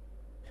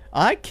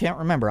 I can't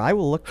remember. I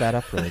will look that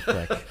up really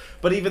quick.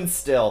 But even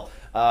still,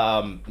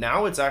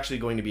 now it's actually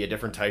going to be a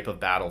different type of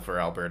battle for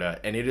Alberta,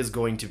 and it is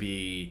going to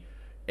be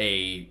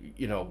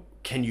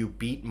can you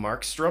beat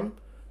Markstrom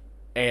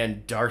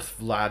and Darth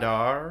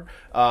Vladar?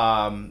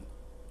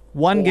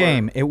 One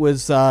game. It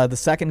was the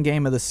second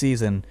game of the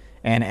season,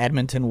 and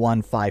Edmonton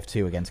won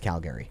 5-2 against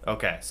Calgary.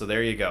 Okay, so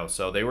there you go.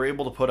 So they were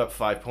able to put up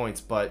 5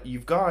 points, but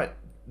you've got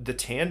the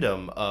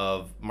tandem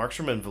of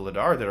Markstrom and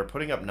Vladar that are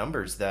putting up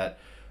numbers that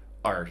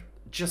are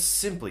just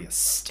simply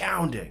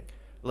astounding.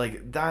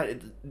 Like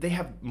that, they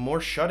have more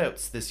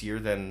shutouts this year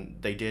than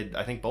they did,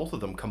 I think, both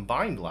of them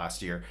combined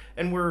last year.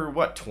 And we're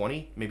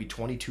 20, maybe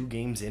 22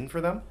 games in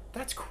for them?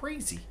 That's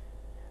crazy.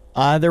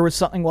 There was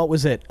something, what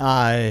was it?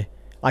 I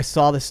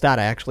saw the stat.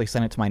 I actually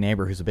sent it to my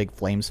neighbor who's a big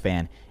Flames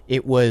fan.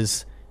 It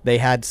was, they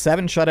had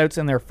 7 shutouts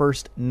in their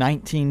first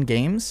 19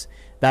 games.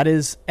 That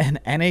is an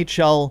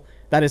NHL,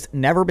 that has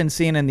never been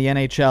seen in the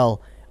NHL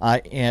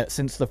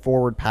since the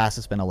forward pass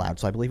has been allowed.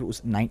 So I believe it was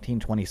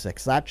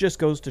 1926. That just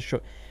goes to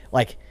show,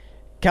 like,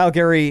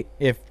 Calgary,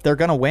 if they're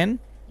going to win,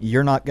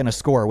 you're not going to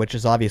score, which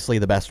is obviously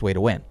the best way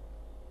to win.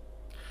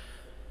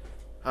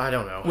 I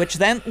don't know. Which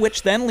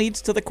then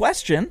leads to the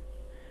question,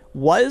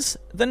 was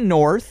the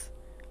North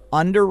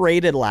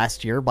underrated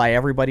last year by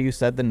everybody who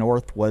said the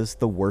North was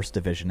the worst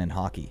division in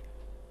hockey?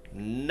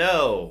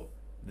 No,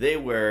 they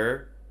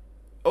were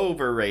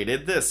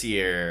overrated this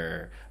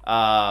year.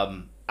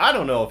 I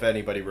don't know if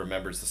anybody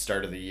remembers the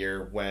start of the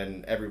year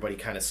when everybody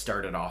kind of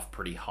started off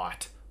pretty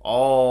hot.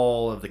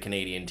 All of the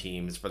Canadian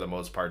teams, for the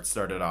most part,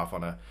 started off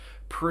on a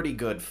pretty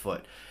good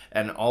foot.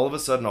 And all of a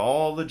sudden,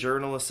 all the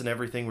journalists and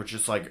everything were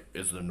just like,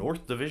 is the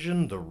North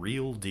Division the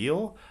real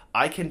deal?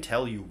 I can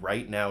tell you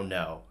right now,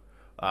 no.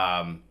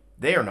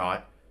 They are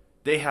not.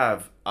 They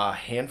have a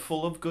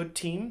handful of good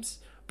teams,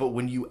 but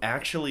when you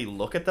actually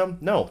look at them,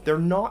 no, they're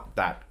not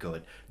that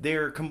good.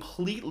 They're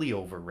completely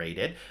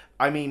overrated.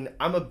 I mean,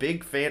 I'm a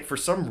big fan. For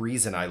some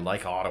reason, I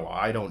like Ottawa.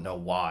 I don't know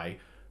why.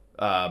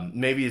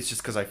 Maybe it's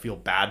just because I feel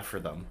bad for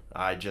them.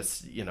 I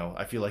just,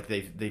 I feel like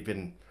they've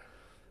been,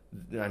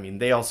 I mean,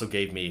 they also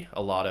gave me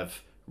a lot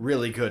of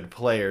really good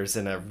players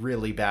in a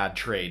really bad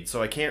trade,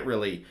 so I can't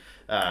really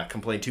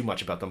complain too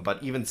much about them.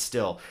 But even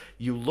still,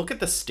 you look at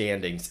the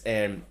standings,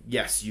 and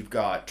yes, you've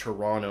got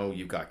Toronto,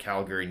 you've got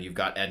Calgary, and you've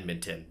got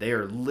Edmonton. They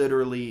are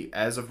literally,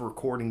 as of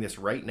recording this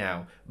right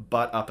now,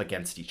 butt up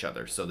against each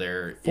other. So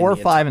they're 4,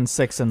 5, and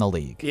 6 in the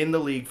league. In the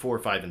league, 4,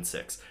 5, and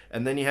 6.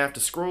 And then you have to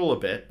scroll a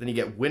bit. Then you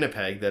get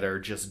Winnipeg that are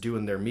just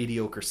doing their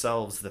mediocre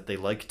selves that they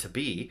like to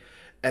be.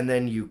 And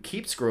then you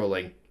keep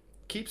scrolling,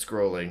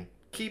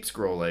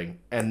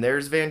 and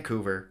there's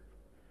Vancouver,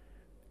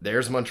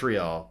 there's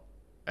Montreal,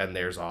 and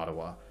there's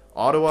Ottawa.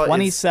 Ottawa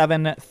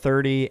 27,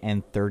 30,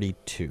 and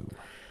 32.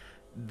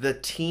 The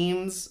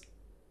teams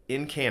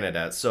in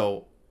Canada,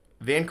 so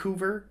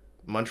Vancouver,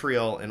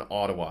 Montreal, and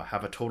Ottawa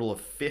have a total of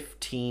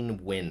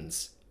 15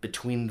 wins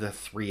between the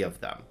three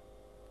of them.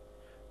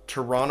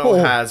 Toronto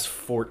has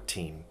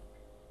 14.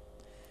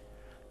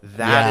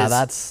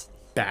 That's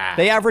bad.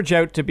 They average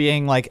out to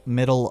being like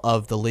middle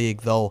of the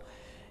league, though.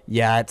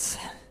 Yeah,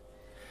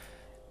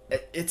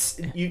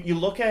 it's you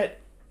look at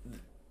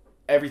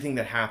everything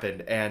that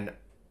happened, and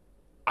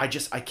I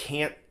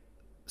can't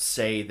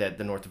say that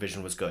the North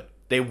Division was good.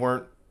 They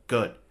weren't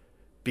good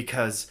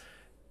because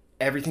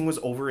everything was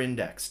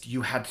over-indexed.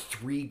 You had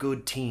 3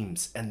 good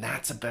teams, and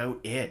that's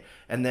about it.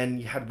 And then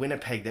you had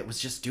Winnipeg that was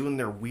just doing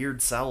their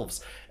weird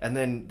selves. And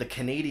then the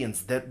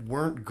Canadians that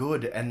weren't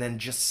good and then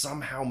just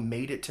somehow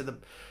made it to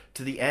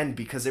to the end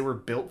because they were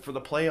built for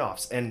the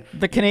playoffs. And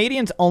The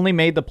Canadians only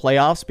made the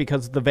playoffs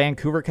because the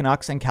Vancouver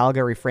Canucks and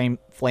Calgary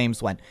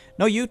Flames went,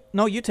 no, you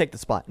take the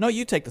spot. No,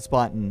 you take the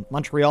spot. And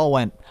Montreal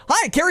went,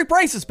 hi, Carey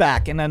Price is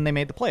back. And then they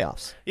made the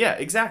playoffs. yeah,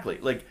 exactly.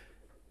 Like,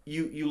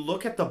 you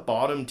look at the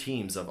bottom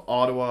teams of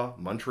Ottawa,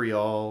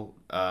 Montreal,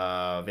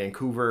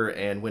 Vancouver,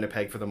 and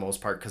Winnipeg for the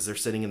most part, because they're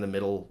sitting in the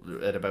middle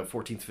at about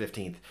 14th,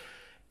 15th.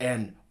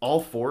 And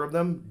all four of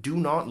them do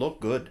not look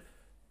good.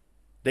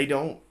 They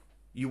don't.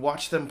 You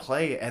watch them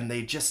play and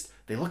they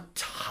look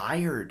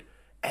tired.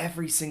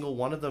 Every single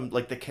one of them.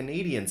 Like, the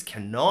Canadians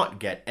cannot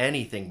get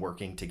anything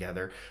working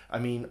together. I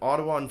mean,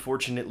 Ottawa,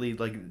 unfortunately,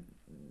 like,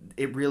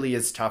 it really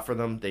is tough for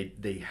them.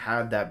 They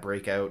had that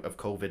breakout of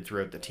COVID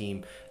throughout the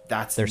team.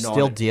 They're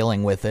still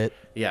dealing with it.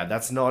 Yeah,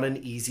 that's not an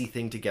easy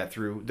thing to get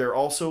through. They're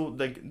also,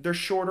 like, they're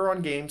shorter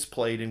on games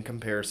played in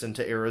comparison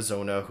to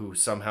Arizona, who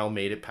somehow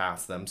made it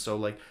past them. So,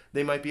 like,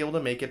 they might be able to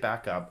make it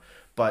back up,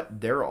 but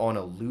they're on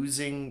a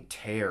losing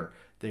tear.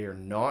 They are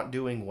not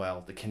doing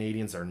well. The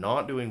Canadians are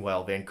not doing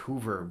well.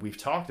 Vancouver, we've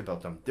talked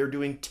about them. They're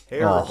doing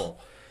terrible.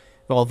 Oh.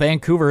 Well,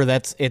 Vancouver,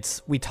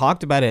 we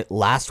talked about it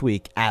last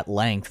week at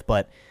length,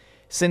 but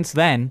since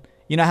then,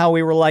 you know how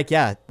we were like,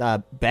 yeah,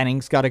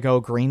 Benning's got to go,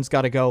 Green's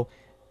got to go.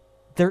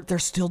 They're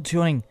still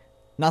doing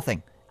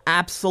nothing.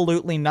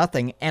 Absolutely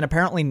nothing. And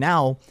apparently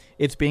now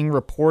it's being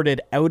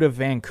reported out of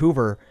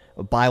Vancouver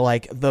by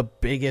like the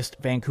biggest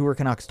Vancouver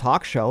Canucks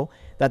talk show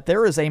that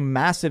there is a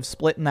massive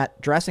split in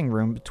that dressing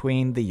room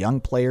between the young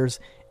players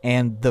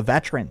and the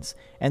veterans.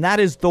 And that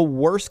is the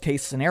worst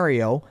case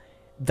scenario.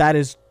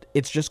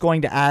 It's just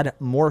going to add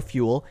more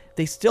fuel.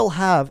 They still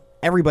have,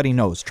 everybody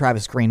knows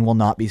Travis Green will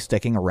not be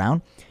sticking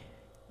around.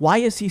 Why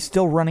is he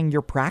still running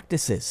your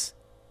practices?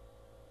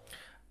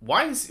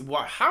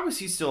 How is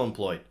he still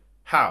employed?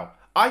 How?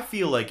 I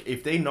feel like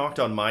if they knocked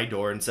on my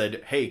door and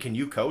said, "Hey, can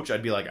you coach?"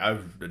 I'd be like,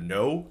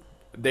 "No."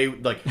 They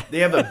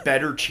have a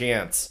better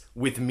chance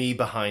with me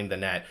behind the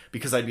net,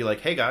 because I'd be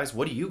like, "Hey guys,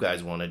 what do you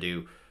guys want to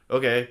do?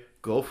 Okay,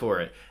 go for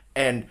it."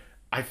 And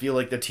I feel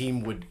like the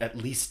team would at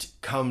least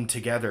come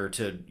together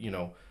to,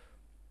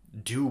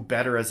 do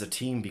better as a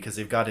team, because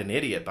they've got an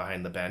idiot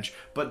behind the bench,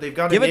 but they've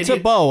got Give it to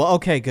Bo.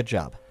 Okay, good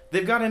job.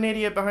 They've got an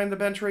idiot behind the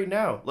bench right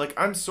now. Like,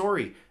 I'm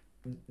sorry.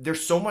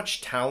 There's so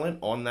much talent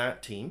on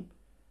that team,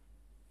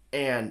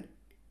 and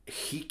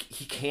he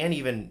can't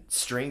even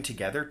string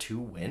together 2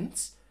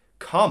 wins.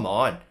 Come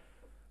on,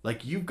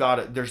 like, you've got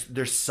it.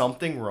 There's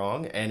something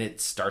wrong, and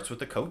it starts with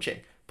the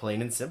coaching,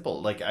 plain and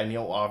simple. Like, I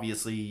know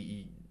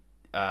obviously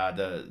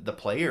the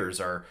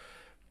players are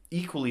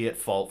equally at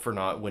fault for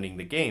not winning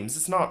the games.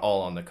 It's not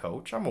all on the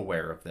coach. I'm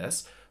aware of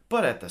this,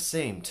 but at the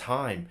same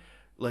time,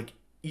 like,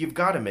 you've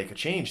got to make a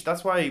change.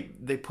 That's why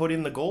they put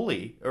in the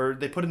goalie, or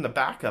they put in the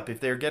backup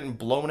if they're getting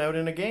blown out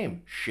in a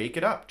game. Shake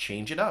it up,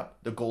 change it up.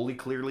 The goalie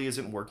clearly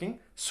isn't working.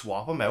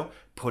 Swap him out,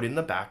 put in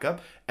the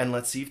backup, and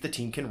let's see if the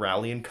team can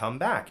rally and come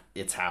back.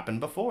 It's happened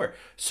before.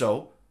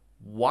 So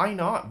why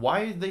not?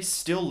 Why are they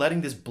still letting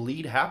this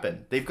bleed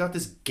happen? They've got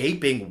this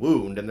gaping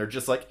wound, and they're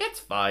just like, it's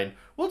fine.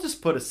 We'll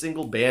just put a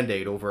single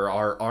Band-Aid over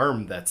our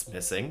arm that's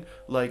missing.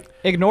 Like,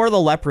 ignore the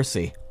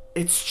leprosy.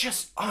 It's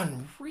just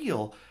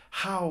unreal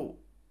how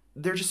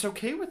they're just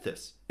okay with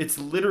this. It's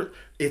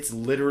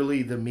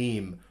literally the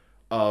meme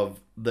of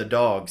the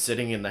dog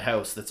sitting in the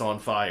house that's on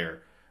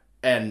fire,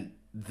 and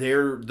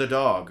they're the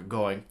dog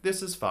going,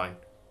 "This is fine,"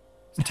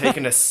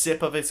 taking a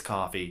sip of his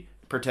coffee,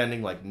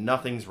 pretending like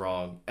nothing's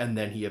wrong, and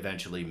then he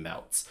eventually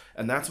melts.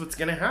 And that's what's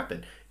going to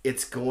happen.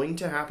 It's going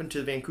to happen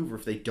to Vancouver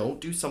if they don't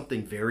do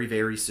something very,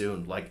 very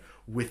soon, like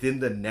within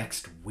the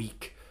next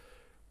week.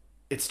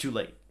 It's too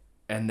late.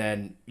 And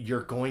then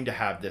you're going to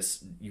have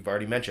this, you've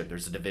already mentioned,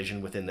 there's a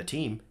division within the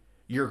team.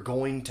 You're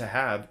going to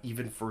have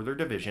even further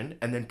division,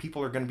 and then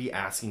people are going to be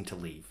asking to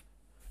leave.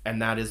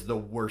 And that is the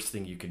worst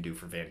thing you can do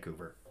for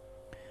Vancouver.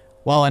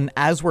 Well, and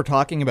as we're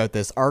talking about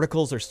this,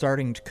 articles are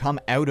starting to come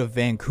out of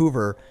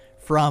Vancouver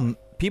from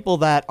people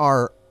that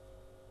are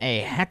a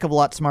heck of a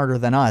lot smarter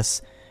than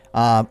us.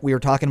 We were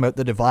talking about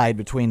the divide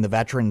between the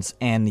veterans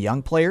and the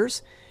young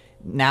players.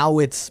 Now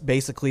it's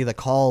basically the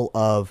call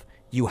of,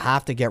 you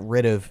have to get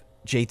rid of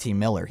JT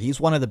Miller. He's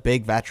one of the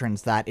big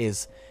veterans that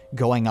is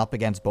going up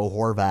against Bo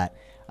Horvat.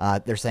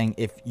 They're saying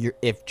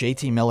if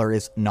JT Miller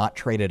is not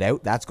traded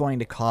out, that's going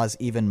to cause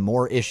even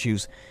more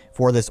issues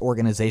for this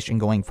organization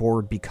going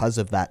forward because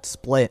of that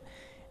split.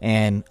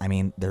 And I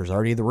mean, there's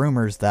already the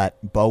rumors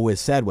that Bo has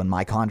said, when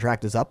my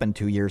contract is up in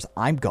 2 years,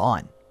 I'm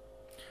gone.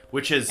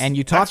 And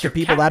you talk to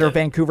people that are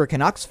Vancouver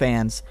Canucks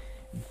fans,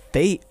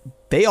 they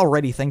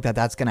already think that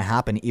that's going to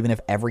happen, even if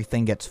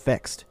everything gets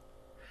fixed.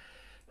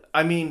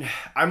 I mean,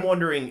 I'm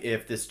wondering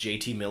if this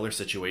JT Miller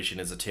situation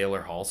is a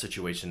Taylor Hall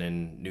situation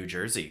in New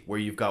Jersey, where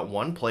you've got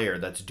one player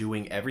that's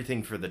doing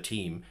everything for the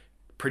team,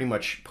 pretty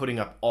much putting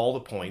up all the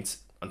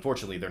points.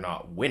 Unfortunately, they're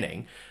not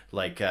winning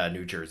like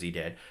New Jersey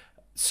did.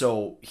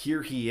 So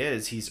here he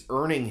is. He's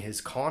earning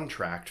his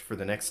contract for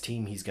the next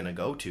team he's going to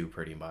go to,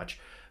 pretty much.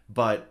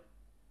 But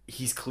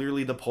he's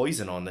clearly the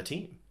poison on the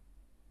team.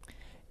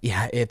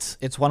 Yeah,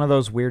 it's one of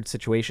those weird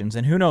situations.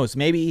 And who knows,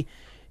 maybe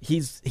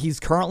he's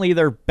currently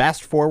their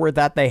best forward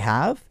that they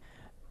have.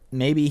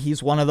 Maybe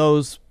he's one of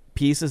those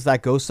pieces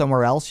that goes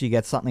somewhere else. You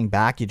get something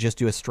back. You just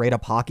do a straight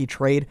up hockey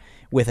trade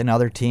with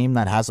another team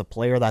that has a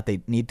player that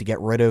they need to get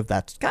rid of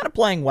that's kind of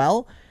playing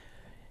well.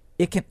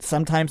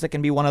 Sometimes it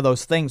can be one of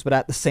those things, but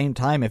at the same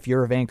time, if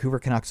you're a Vancouver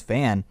Canucks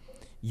fan,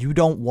 you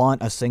don't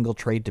want a single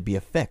trade to be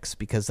a fix,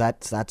 because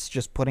that's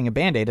just putting a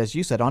Band-Aid, as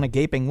you said, on a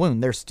gaping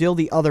wound. There's still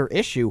the other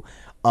issue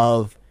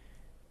of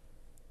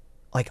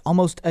like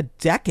almost a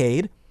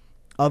decade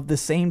of the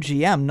same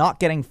GM not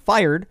getting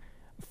fired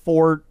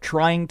for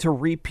trying to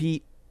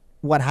repeat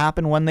what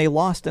happened when they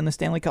lost in the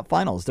Stanley Cup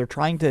Finals. They're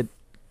trying to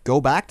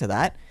go back to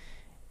that.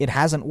 It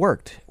hasn't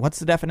worked. What's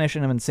the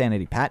definition of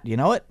insanity, Pat? Do you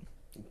know it?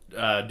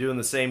 Doing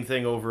the same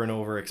thing over and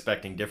over,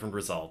 expecting different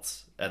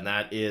results. And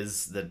that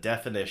is the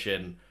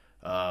definition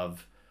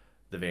of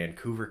the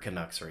Vancouver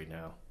Canucks right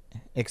now.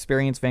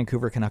 Experience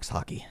Vancouver Canucks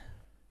hockey.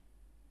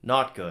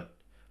 Not good.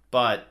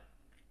 But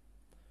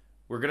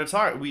we're going to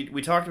talk...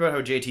 We talked about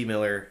how JT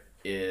Miller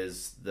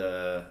is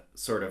the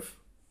sort of...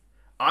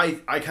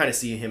 I kind of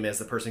see him as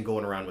the person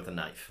going around with a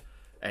knife.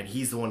 And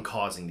he's the one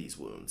causing these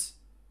wounds.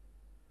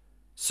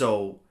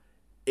 So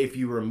if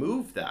you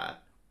remove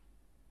that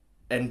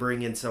and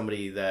bring in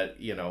somebody that,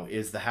 you know,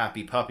 is the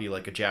happy puppy,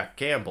 like a Jack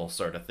Campbell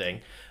sort of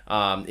thing,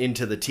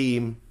 into the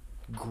team,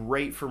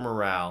 great for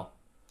morale.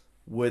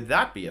 Would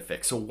that be a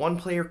fix? So one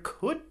player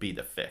could be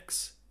the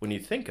fix. When you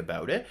think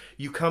about it,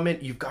 you come in,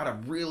 you've got a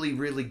really,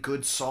 really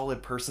good,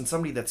 solid person,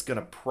 somebody that's going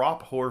to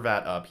prop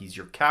Horvat up. He's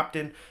your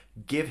captain.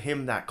 Give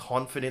him that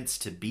confidence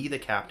to be the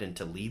captain,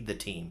 to lead the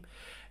team,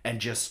 and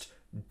just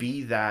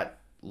be that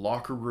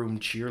locker room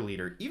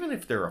cheerleader. Even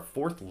if they're a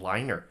fourth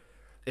liner,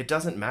 it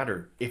doesn't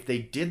matter. If they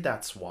did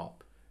that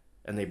swap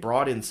and they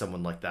brought in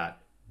someone like that,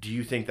 do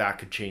you think that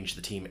could change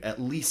the team,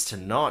 at least to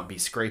not be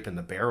scraping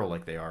the barrel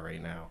like they are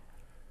right now?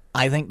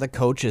 I think the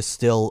coach is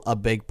still a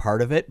big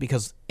part of it,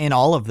 because in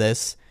all of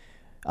this,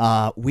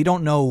 we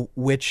don't know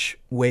which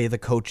way the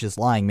coach is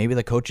lying. Maybe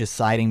the coach is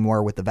siding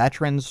more with the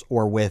veterans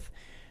or with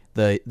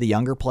the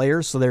younger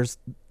players. So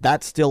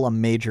that's still a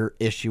major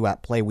issue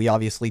at play. We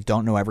obviously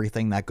don't know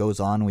everything that goes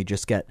on. We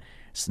just get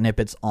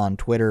snippets on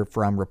Twitter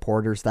from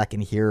reporters that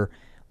can hear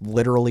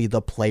literally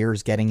the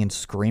players getting in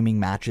screaming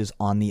matches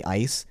on the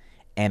ice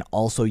and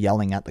also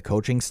yelling at the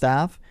coaching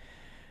staff.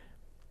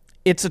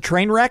 It's a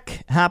train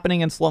wreck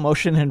happening in slow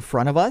motion in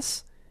front of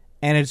us,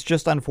 and it's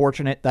just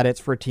unfortunate that it's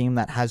for a team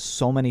that has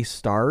so many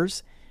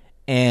stars,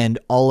 and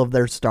all of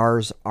their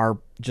stars are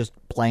just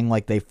playing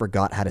like they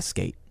forgot how to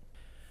skate.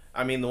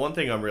 I mean, the one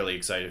thing I'm really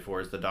excited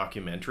for is the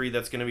documentary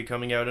that's going to be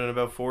coming out in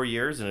about 4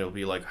 years, and it'll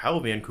be like how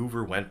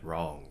Vancouver went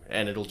wrong,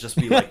 and it'll just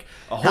be like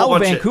a whole how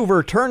bunch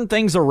Vancouver turned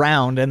things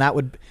around,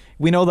 and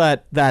we know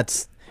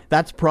that's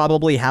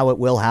probably how it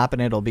will happen.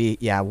 It'll be,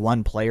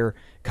 one player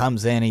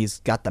comes in, he's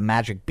got the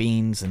magic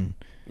beans, and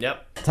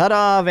yep,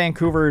 ta-da,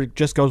 Vancouver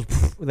just goes,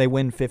 they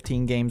win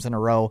 15 games in a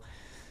row.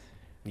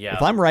 Yeah.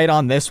 If I'm right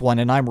on this one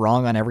and I'm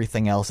wrong on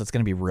everything else, it's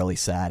going to be really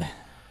sad.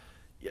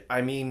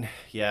 I mean,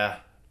 yeah,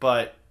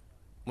 but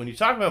when you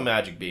talk about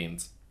magic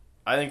beans,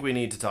 I think we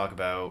need to talk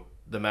about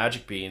the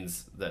magic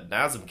beans that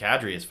Nazem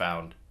Kadri has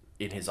found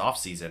in his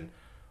offseason.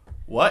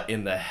 What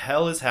in the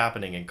hell is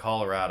happening in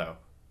Colorado?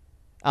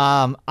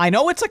 I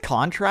know it's a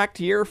contract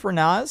year for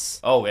Naz.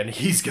 Oh, and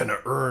he's going to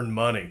earn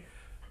money.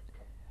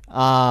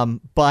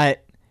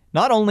 But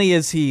not only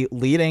is he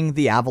leading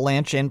the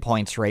Avalanche in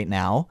points right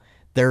now,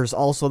 there's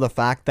also the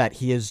fact that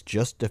he is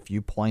just a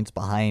few points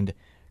behind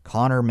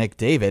Connor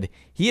McDavid.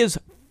 He is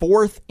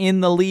fourth in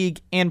the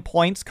league in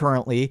points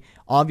currently.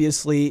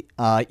 Obviously,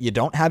 you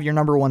don't have your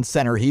number one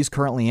center. He's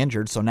currently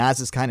injured, so Naz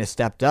has kind of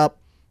stepped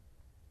up.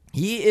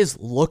 He is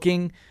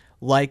looking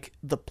like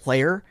the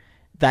player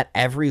that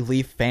every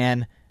Leaf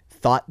fan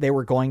thought they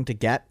were going to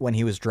get when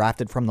he was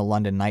drafted from the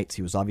London Knights.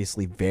 He was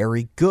obviously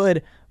very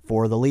good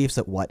for the Leafs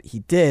at what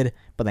he did,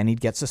 but then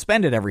he'd get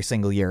suspended every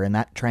single year, and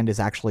that trend has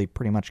actually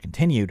pretty much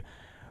continued.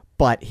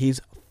 But he's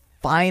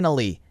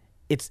finally,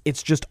 it's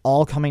just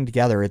all coming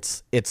together.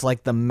 It's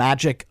like the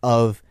magic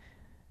of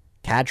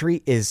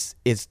Kadri is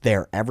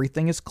there.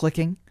 Everything is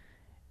clicking.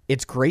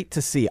 It's great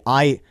to see.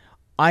 I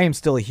am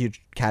still a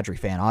huge Kadri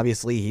fan.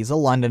 Obviously, he's a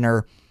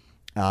Londoner.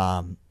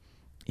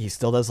 He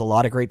still does a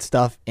lot of great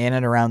stuff in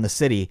and around the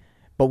city,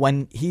 but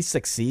when he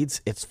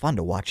succeeds, it's fun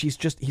to watch.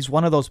 He's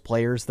one of those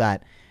players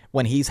that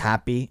when he's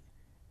happy,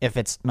 if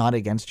it's not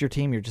against your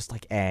team, you're just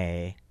like,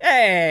 hey.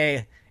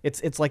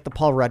 It's like the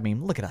Paul Rudd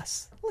meme. Look at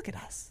us.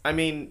 I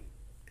mean,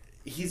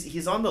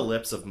 he's on the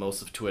lips of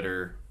most of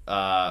Twitter,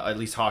 at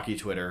least hockey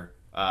Twitter,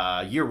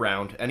 year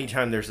round.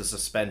 Anytime there's a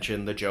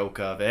suspension, the joke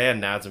of,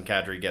 and Nazem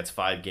Kadri gets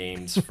 5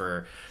 games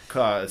for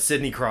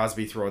Sidney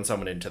Crosby throwing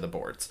someone into the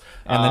boards.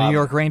 And the New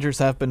York Rangers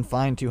have been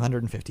fined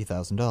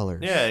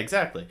 $250,000. Yeah,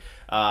 exactly.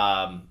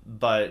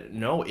 But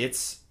no,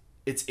 it's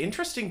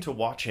interesting to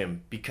watch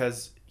him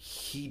because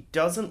he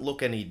doesn't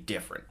look any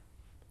different.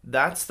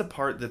 That's the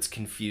part that's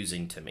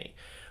confusing to me.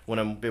 When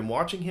I've been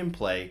watching him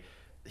play,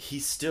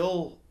 he's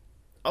still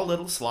a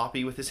little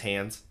sloppy with his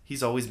hands.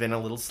 He's always been a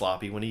little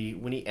sloppy when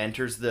he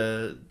enters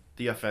the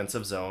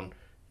offensive zone.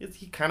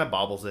 he kind of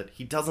bobbles it.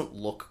 He doesn't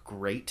look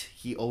great.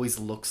 He always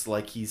looks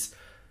like he's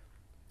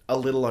a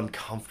little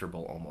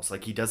uncomfortable almost.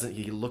 Like he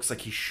looks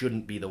like he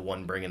shouldn't be the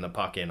one bringing the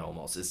puck in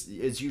almost.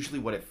 Is usually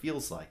what it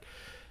feels like.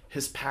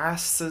 His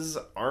passes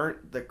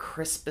aren't the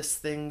crispest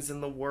things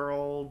in the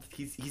world.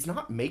 He's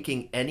not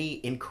making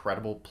any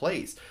incredible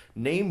plays.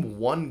 Name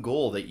one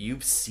goal that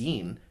you've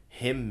seen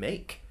him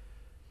make.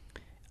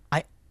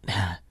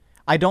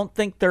 I don't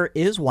think there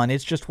is one.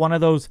 It's just one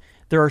of those.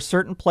 There are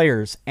certain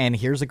players, and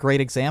here's a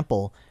great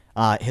example.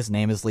 His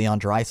name is Leon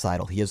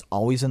Draisaitl. He is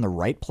always in the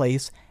right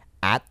place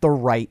at the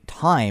right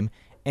time,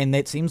 and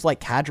it seems like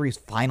Kadri's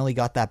finally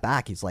got that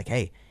back. He's like,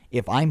 hey,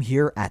 if I'm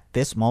here at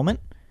this moment,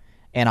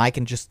 and I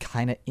can just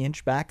kind of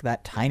inch back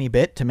that tiny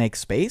bit to make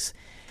space,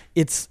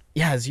 it's,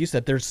 yeah, as you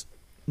said, there's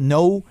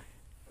no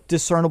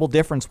discernible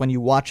difference when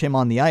you watch him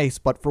on the ice,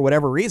 but for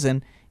whatever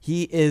reason,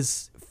 he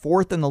is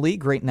fourth in the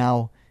league right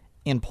now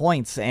in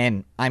points,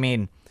 and I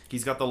mean,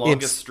 he's got the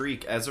longest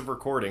streak as of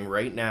recording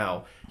right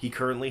now. He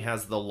currently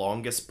has the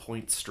longest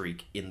point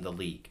streak in the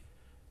league.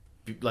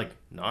 Like,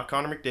 not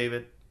Connor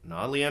McDavid,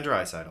 not Leon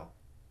Draisaitl,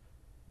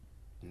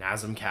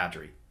 Nazem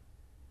Kadri.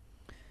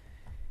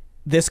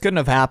 This couldn't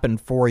have happened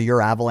for your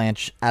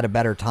Avalanche at a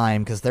better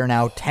time, because they're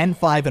now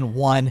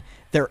 10-5-1.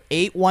 They're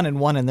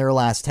 8-1-1 in their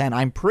last 10.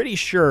 I'm pretty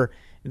sure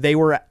they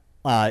were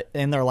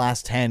in their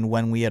last 10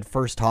 when we had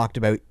first talked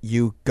about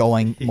you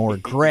going more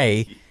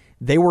gray.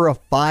 They were a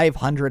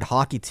 500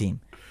 hockey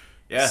team.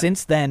 Yeah.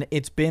 Since then,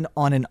 it's been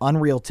on an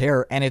unreal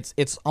tear, and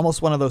it's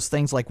almost one of those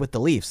things like with the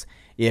Leafs.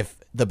 If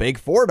the big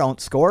four don't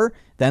score,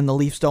 then the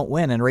Leafs don't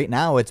win. And right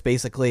now, it's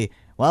basically,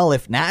 well,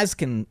 if Naz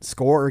can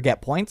score or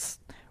get points,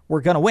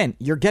 we're going to win.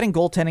 You're getting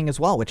goaltending as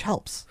well, which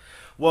helps.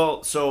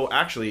 Well, so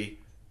actually,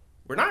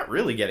 we're not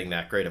really getting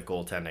that great of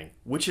goaltending,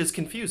 which is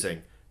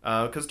confusing.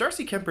 Because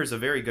Darcy Kemper is a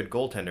very good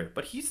goaltender,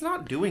 but he's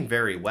not doing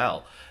very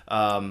well.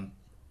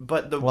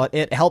 Well,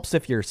 it helps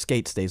if your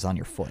skate stays on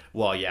your foot.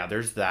 Well, yeah,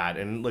 there's that,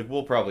 and like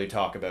we'll probably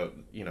talk about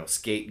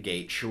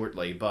Skategate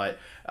shortly. But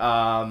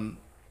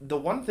the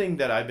one thing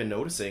that I've been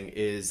noticing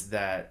is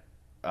that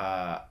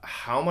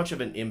how much of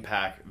an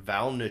impact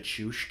Val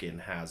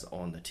Nichushkin has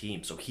on the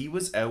team. So he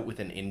was out with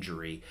an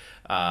injury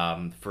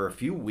for a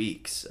few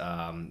weeks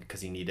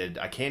because he needed.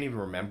 I can't even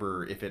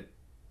remember if it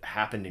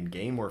happened in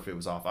game or if it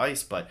was off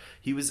ice, but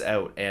he was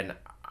out, and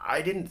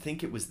I didn't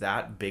think it was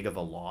that big of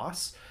a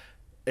loss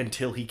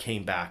until he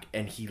came back,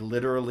 and he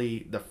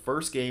literally, the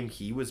first game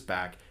he was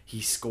back,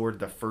 he scored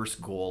the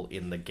first goal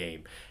in the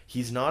game.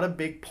 He's not a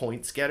big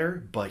points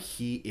getter, but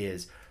he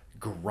is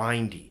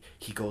grindy.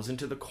 He goes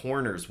into the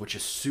corners, which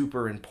is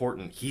super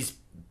important. He's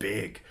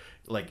big.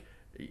 Like,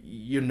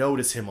 you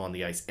notice him on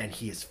the ice, and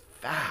he is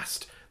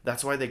fast.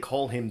 That's why they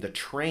call him the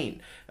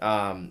Train.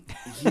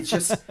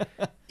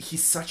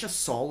 He's such a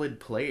solid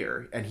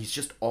player, and he's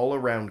just all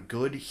around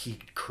good. He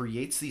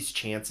creates these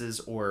chances,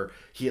 or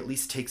he at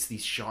least takes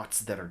these shots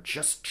that are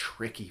just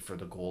tricky for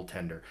the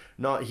goaltender.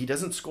 He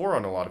doesn't score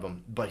on a lot of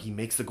them, but he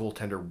makes the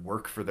goaltender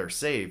work for their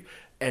save.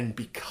 And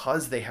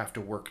because they have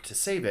to work to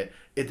save it,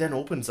 it then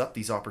opens up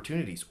these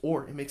opportunities,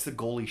 or it makes the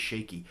goalie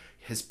shaky.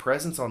 His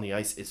presence on the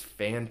ice is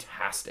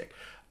fantastic.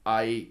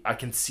 I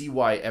can see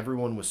why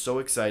everyone was so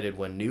excited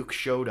when Nuke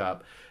showed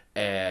up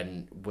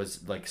and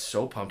was like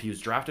so pumped. He was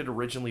drafted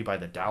originally by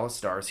the Dallas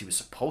Stars. He was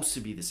supposed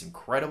to be this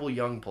incredible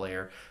young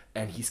player,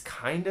 and he's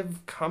kind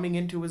of coming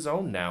into his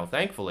own now,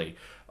 thankfully,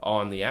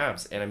 on the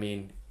Avs. And I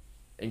mean,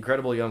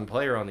 incredible young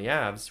player on the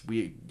Avs.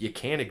 You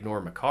can't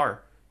ignore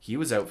Makar. He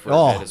was out for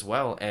a bit as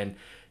well, and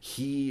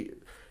you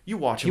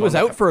watch him. He was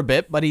out for a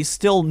bit, but he's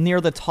still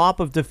near the top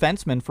of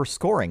defensemen for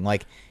scoring.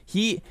 Like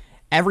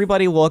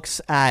everybody looks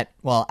at,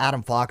 well,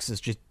 Adam Fox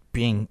is just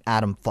being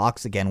Adam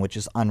Fox again, which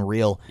is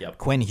unreal. Yep.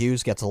 Quinn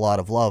Hughes gets a lot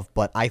of love,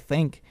 but I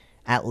think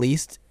at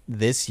least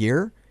this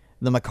year,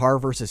 the Makar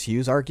versus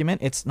Hughes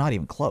argument, it's not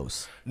even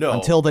close. No.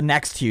 Until the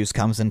next Hughes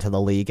comes into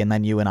the league, and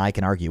then you and I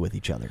can argue with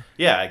each other.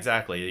 Yeah,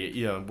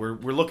 exactly. We're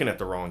looking at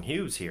the wrong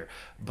Hughes here.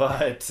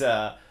 But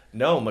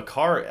no,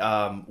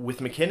 Makar, with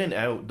McKinnon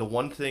out, the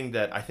one thing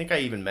that I think I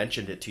even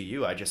mentioned it to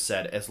you, I just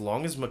said, as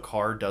long as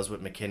Makar does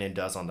what McKinnon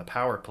does on the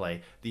power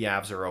play, the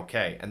Avs are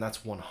okay. And that's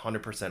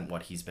 100%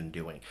 what he's been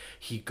doing.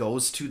 He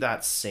goes to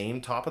that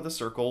same top of the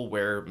circle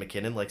where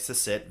McKinnon likes to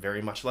sit,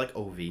 very much like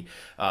Ovi.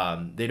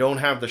 They don't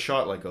have the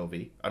shot like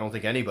Ovi. I don't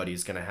think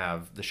anybody's going to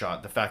have the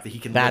shot. The fact that he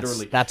can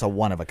That's a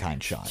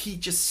one-of-a-kind shot. He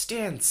just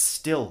stands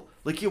still.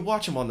 Like, you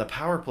watch him on the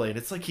power play, and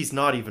it's like he's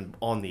not even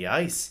on the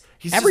ice.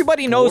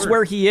 Everybody knows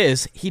where he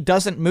is. He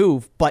doesn't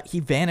move, but he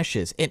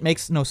vanishes. It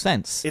makes no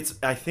sense.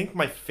 I think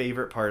my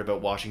favorite part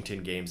about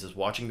Washington games is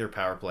watching their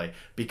power play,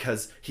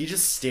 because he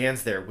just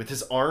stands there with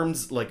his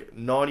arms like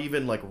not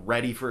even like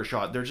ready for a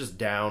shot. They're just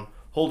down,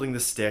 holding the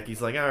stick.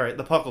 He's like, all right,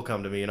 the puck will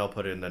come to me and I'll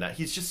put it in the net.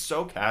 He's just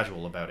so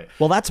casual about it.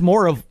 Well, that's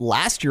more of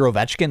last year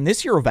Ovechkin.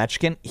 This year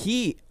Ovechkin,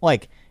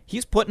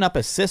 he's putting up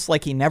assists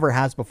like he never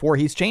has before.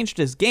 He's changed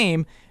his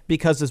game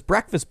because his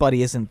breakfast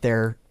buddy isn't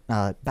there.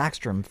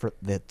 Backstrom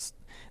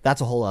that's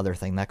a whole other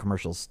thing. That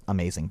commercial's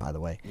amazing, by the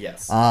way.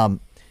 Yes.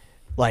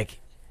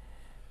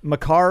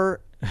 Makar,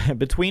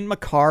 between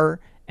Makar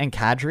and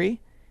Kadri,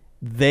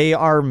 they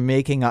are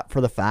making up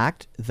for the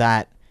fact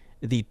that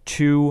the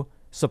two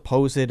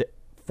supposed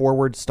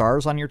forward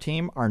stars on your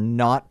team are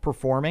not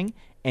performing,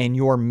 and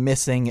you're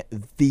missing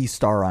the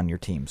star on your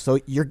team. So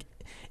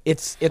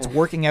it's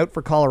working out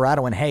for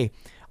Colorado. And hey,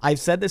 I've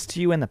said this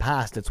to you in the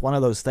past. It's one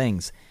of those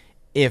things.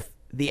 If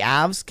the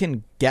Avs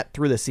can get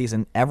through the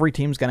season, every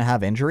team's going to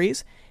have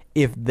injuries.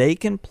 If they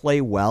can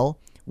play well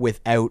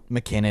without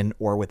McKinnon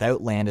or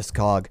without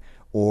Landeskog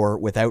or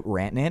without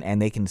Rantanen,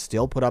 and they can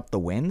still put up the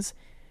wins,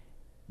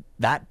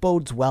 that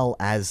bodes well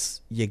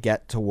as you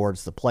get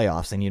towards the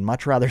playoffs. And you'd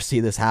much rather see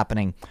this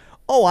happening,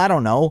 I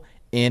don't know,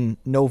 in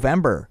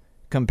November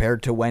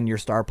compared to when your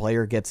star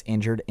player gets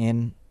injured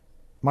in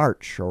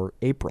March or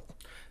April.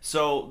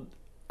 So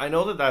I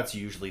know that that's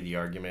usually the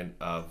argument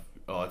of,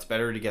 it's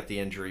better to get the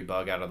injury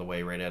bug out of the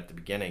way right at the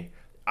beginning.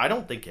 I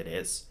don't think it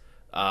is.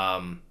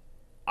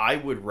 I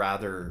would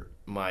rather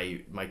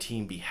my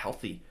team be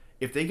healthy.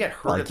 If they get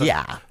hurt if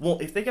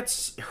they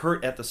get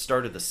hurt at the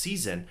start of the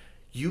season,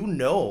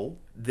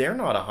 they're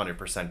not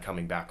 100%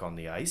 coming back on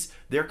the ice.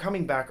 They're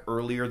coming back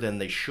earlier than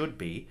they should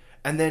be.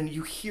 And then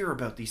you hear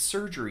about these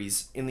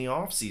surgeries in the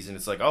off season.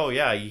 It's like,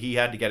 he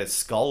had to get his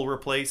skull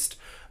replaced.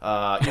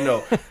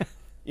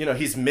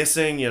 He's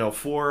missing,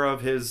 4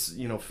 of his,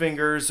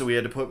 fingers, so we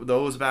had to put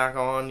those back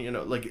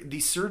on. Like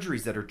these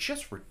surgeries that are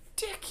just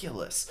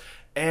ridiculous.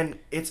 And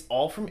it's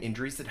all from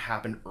injuries that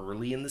happen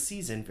early in the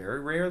season, very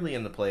rarely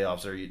in the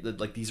playoffs. Or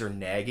like these are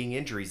nagging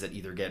injuries that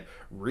either get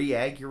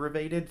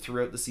re-aggravated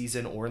throughout the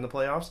season or in the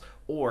playoffs,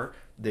 or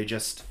they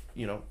just,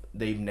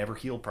 they've never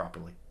healed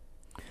properly.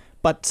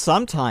 But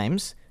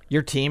sometimes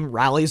your team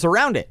rallies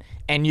around it,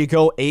 and you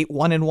go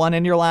 8-1-1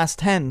 in your last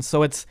 10.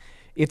 So it's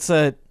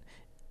a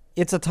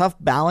tough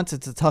balance.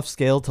 It's a tough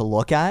scale to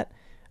look at.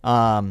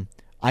 I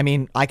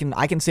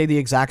can say the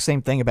exact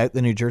same thing about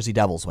the New Jersey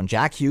Devils. When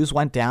Jack Hughes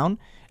went down,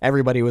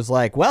 everybody was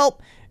like, well,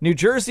 New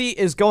Jersey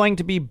is going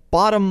to be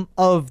bottom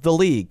of the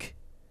league.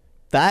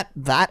 That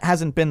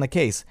hasn't been the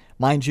case.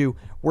 Mind you,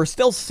 we're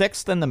still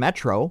 6th in the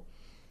Metro,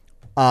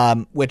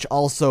 which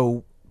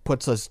also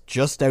puts us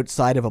just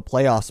outside of a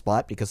playoff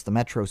spot because the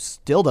Metro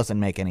still doesn't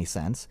make any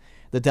sense.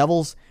 The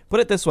Devils, put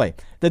it this way,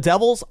 the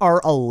Devils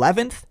are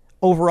 11th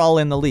overall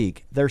in the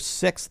league. They're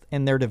 6th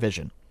in their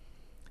division.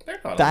 They're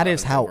not. That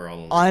is how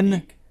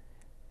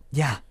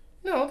Yeah.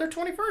 No, they're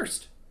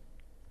 21st.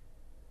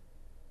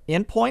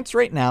 In points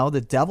right now,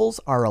 the Devils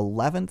are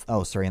 11th.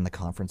 Oh, sorry, in the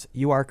conference.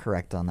 You are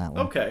correct on that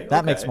one. Okay.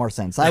 That makes more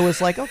sense. I was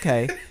like,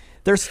 okay.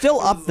 They're still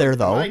up there,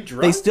 though.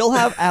 They still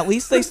have, at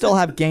least they still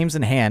have games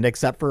in hand,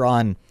 except for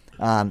on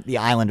the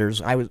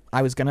Islanders.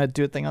 I was going to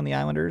do a thing on the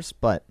Islanders,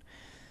 but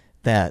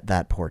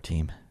that poor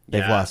team.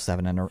 They've lost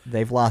 7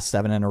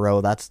 in a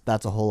row. That's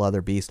a whole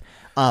other beast.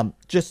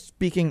 Just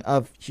speaking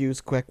of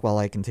Hughes quick while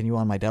I continue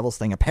on my Devils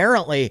thing.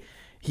 Apparently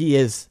he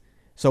is,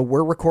 so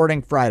we're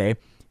recording Friday.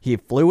 He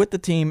flew with the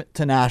team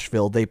to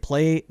Nashville. They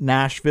play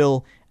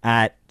Nashville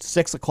at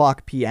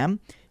 6:00 p.m.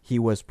 He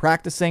was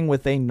practicing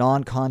with a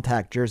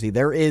non-contact jersey.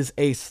 There is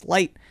a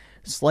slight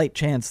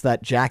chance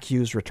that Jack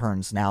Hughes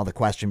returns. Now the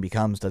question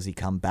becomes, does he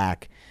come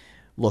back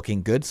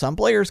looking good? Some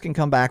players can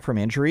come back from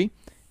injury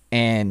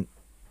and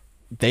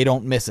they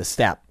don't miss a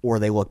step or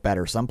they look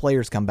better. Some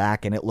players come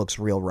back and it looks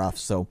real rough.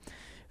 So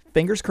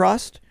fingers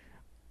crossed.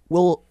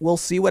 We'll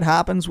see what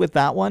happens with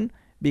that one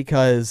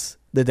because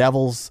the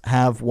Devils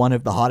have one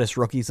of the hottest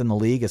rookies in the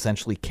league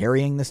essentially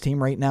carrying this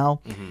team right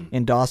now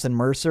in Dawson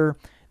Mercer.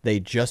 They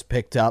just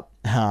picked up,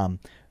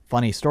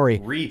 funny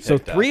story. So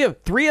three of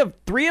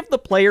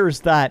the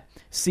players that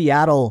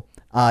Seattle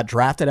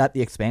drafted at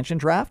the expansion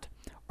draft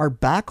are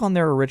back on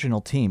their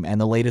original team. And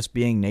the latest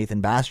being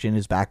Nathan Bastian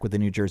is back with the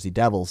New Jersey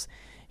Devils.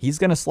 He's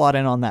going to slot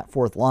in on that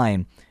fourth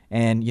line.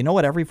 And you know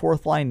what every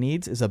fourth line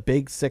needs is a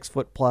big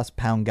 6-foot+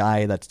 pound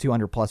guy that's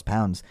 200+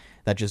 pounds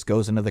that just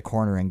goes into the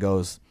corner and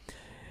goes,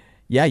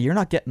 yeah, you're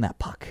not getting that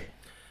puck.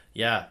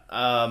 Yeah.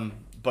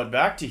 But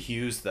back to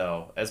Hughes,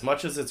 though, as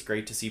much as it's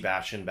great to see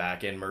Bastian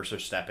back and Mercer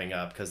stepping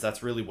up, because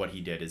that's really what he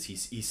did, is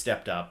he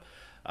stepped up.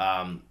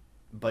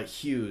 But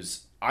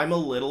Hughes, I'm a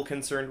little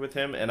concerned with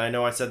him, and I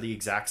know I said the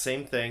exact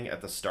same thing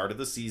at the start of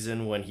the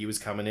season when he was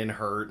coming in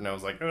hurt, and I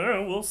was like,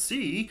 we'll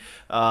see.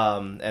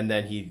 And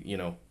then he,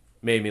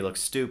 made me look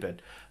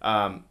stupid.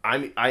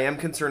 I am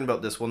concerned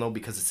about this one, though,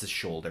 because it's his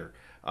shoulder.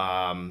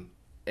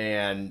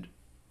 And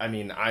I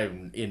mean,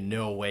 I'm in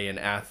no way an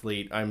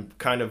athlete. I'm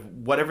kind of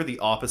whatever the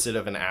opposite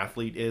of an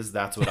athlete is,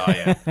 that's what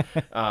I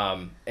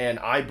am. And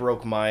I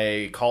broke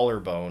my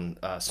collarbone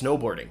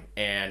snowboarding,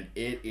 and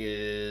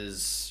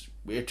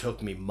it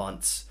took me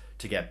months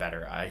to get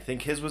better. I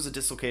think his was a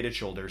dislocated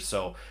shoulder,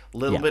 so a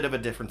little bit of a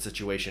different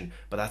situation,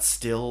 but that's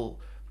still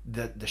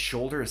the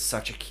shoulder is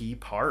such a key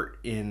part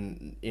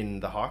in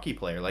the hockey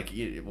player. Like,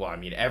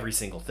 every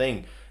single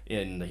thing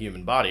in the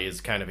human body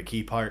is kind of a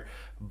key part,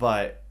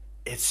 but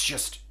it's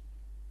just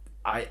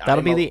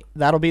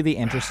that'll be the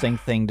interesting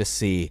thing to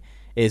see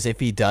is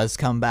if he does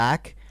come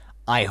back.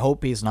 I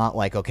hope he's not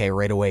like, okay,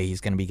 right away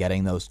he's going to be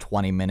getting those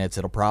 20 minutes.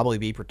 It'll probably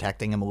be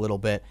protecting him a little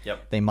bit.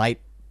 Yep. They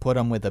might put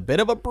him with a bit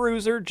of a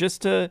bruiser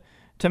just to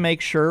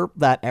make sure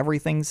that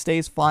everything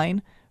stays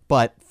fine.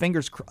 but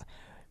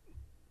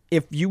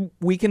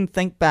we can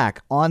think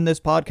back on this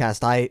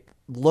podcast, I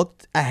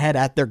looked ahead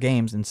at their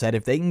games and said,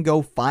 if they can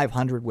go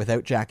 500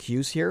 without Jack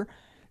Hughes here,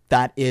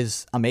 that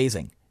is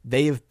amazing.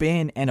 They have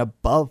been an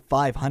above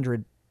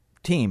 500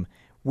 team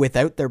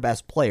without their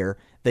best player.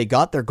 They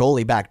got their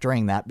goalie back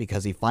during that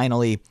because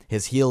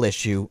his heel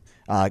issue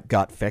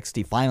got fixed.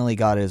 He finally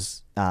got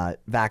his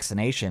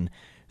vaccination.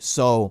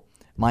 So,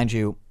 mind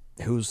you,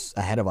 who's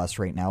ahead of us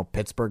right now?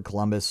 Pittsburgh,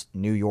 Columbus,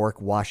 New York,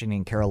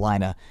 Washington,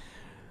 Carolina.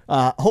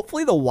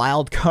 Hopefully the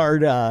wild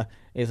card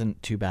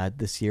isn't too bad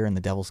this year and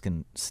the Devils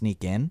can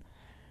sneak in.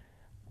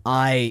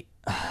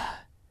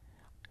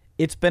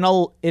 It's been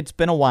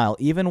a while.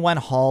 Even when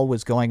Hall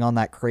was going on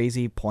that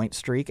crazy point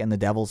streak and the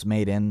Devils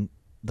made in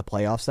the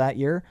playoffs that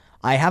year,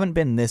 I haven't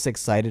been this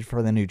excited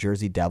for the New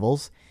Jersey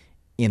Devils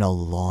in a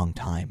long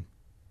time.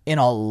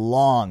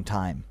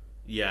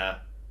 Yeah.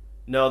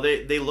 No,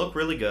 they look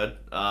really good.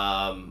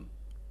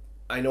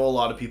 I know a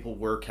lot of people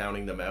were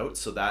counting them out,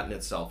 so that in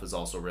itself is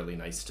also really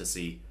nice to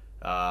see.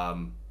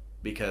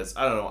 Because,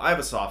 I don't know, I have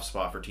a soft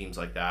spot for teams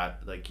like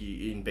that. Like,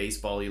 in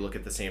baseball, you look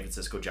at the San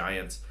Francisco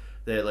Giants.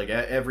 Like,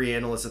 every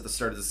analyst at the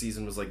start of the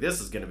season was like, this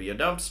is going to be a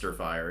dumpster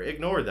fire.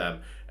 Ignore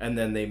them. And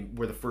then they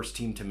were the first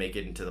team to make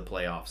it into the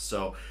playoffs.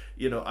 So,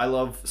 I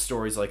love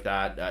stories like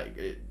that.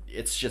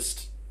 It's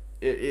just,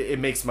 it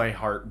makes my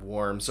heart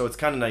warm. So it's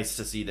kind of nice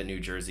to see that New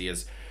Jersey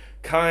is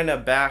kind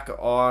of back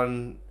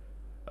on,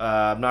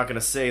 I'm not going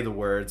to say the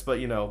words, but,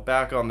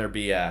 back on their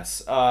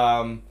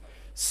BS.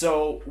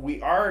 So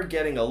we are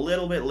getting a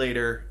little bit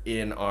later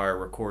in our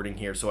recording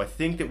here. So I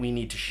think that we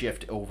need to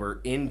shift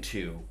over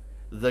into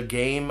the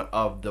game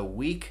of the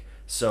week.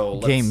 So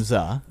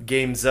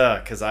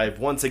Gamesa, because I've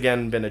once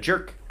again been a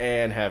jerk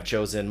and have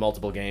chosen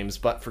multiple games,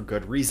 but for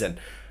good reason.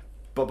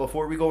 But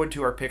before we go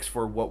into our picks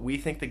for what we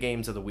think the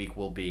games of the week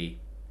will be,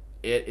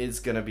 it is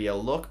going to be a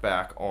look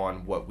back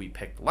on what we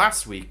picked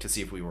last week to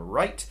see if we were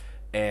right.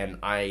 And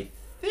I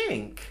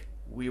think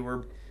we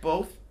were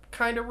both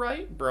kind of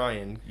right.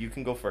 Brian, you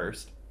can go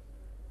first.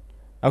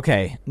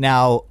 Okay,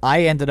 now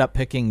I ended up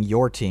picking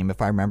your team,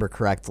 if I remember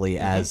correctly,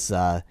 as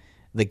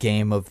the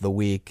game of the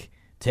week.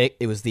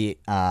 It was the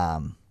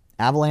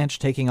Avalanche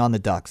taking on the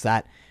Ducks.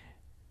 That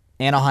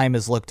Anaheim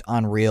has looked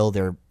unreal.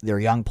 Their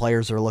young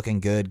players are looking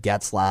good.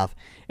 Getzlaf.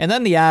 And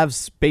then the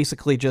Avs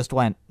basically just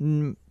went,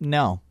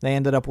 no. They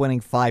ended up winning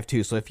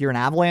 5-2. So if you're an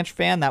Avalanche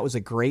fan, that was a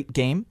great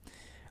game.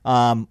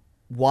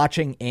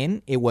 Watching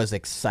in, it was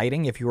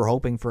exciting. If you were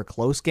hoping for a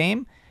close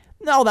game,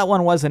 no, that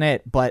one wasn't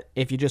it. But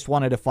if you just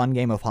wanted a fun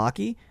game of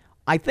hockey,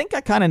 I think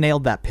I kind of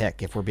nailed that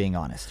pick, if we're being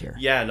honest here.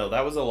 Yeah, no,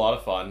 that was a lot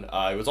of fun.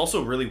 It was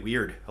also really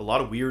weird. A lot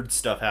of weird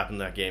stuff happened in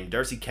that game.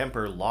 Darcy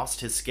Kemper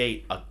lost his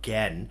skate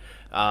again.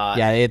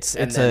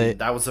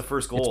 That was the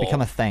first goal. It's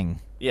become a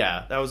thing.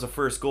 Yeah, that was the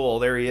first goal.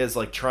 There he is,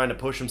 like, trying to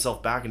push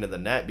himself back into the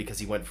net because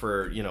he went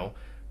for,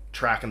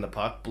 tracking the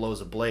puck, blows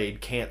a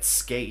blade, can't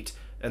skate,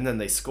 and then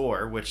they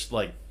score, which,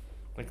 like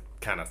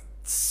kind of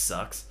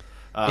sucks.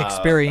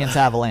 Experience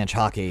Avalanche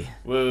hockey.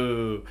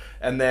 Woo.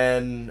 And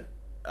then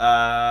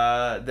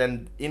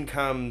in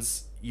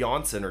comes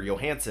Johansson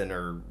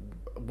or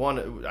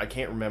one, I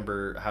can't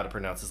remember how to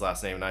pronounce his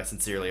last name, and I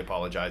sincerely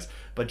apologize.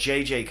 But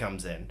JJ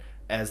comes in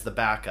as the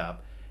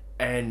backup,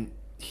 and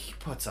he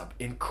puts up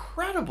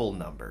incredible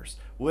numbers,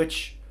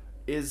 which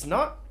is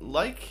not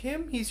like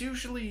him. He's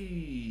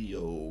usually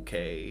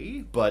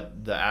okay,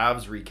 but the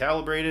Avs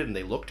recalibrated, and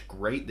they looked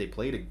great. They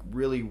played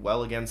really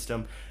well against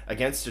him,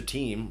 against a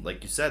team,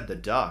 like you said, the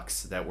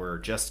Ducks, that were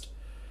just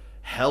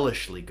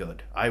hellishly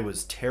good. I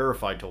was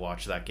terrified to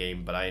watch that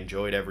game, but I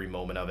enjoyed every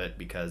moment of it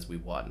because we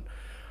won.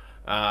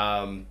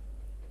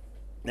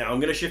 Now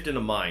I'm going to shift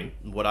into mine,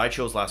 what I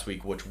chose last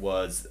week, which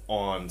was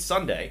on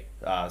Sunday,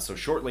 so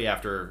shortly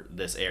after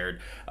this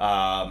aired,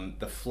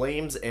 the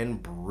Flames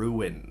and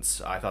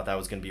Bruins. I thought that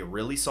was going to be a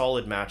really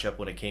solid matchup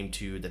when it came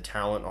to the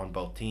talent on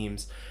both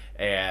teams,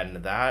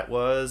 and that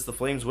was the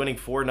Flames winning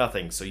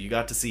 4-0, so you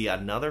got to see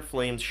another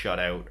Flames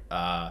shutout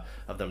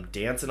of them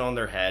dancing on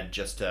their head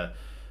just to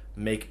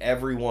make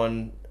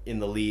everyone in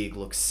the league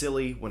look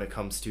silly when it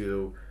comes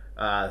to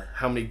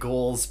how many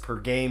goals per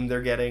game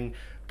they're getting.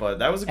 But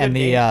that was a good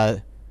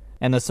game.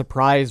 And the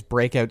surprise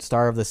breakout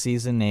star of the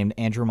season named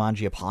Andrew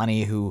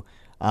Mangiapane, who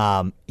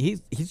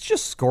he's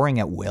just scoring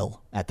at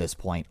will at this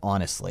point,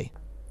 honestly.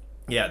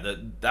 Yeah,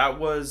 that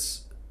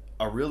was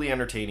a really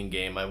entertaining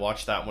game. I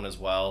watched that one as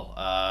well.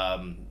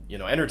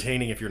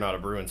 Entertaining if you're not a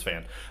Bruins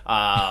fan.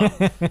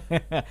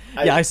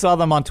 I saw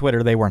them on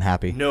Twitter. They weren't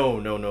happy.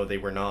 No, they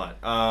were not.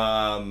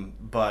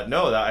 But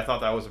no, I thought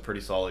that was a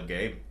pretty solid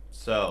game.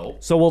 So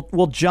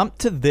we'll jump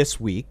to this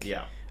week.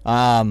 Yeah.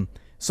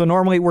 So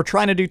normally we're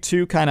trying to do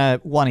two, kind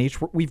of one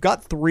each. We've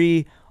got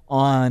 3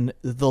 on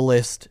the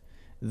list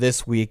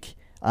this week.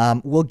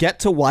 We'll get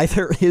to why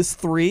there is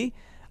 3.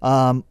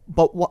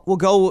 But we'll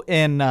go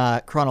in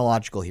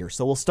chronological here.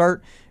 So we'll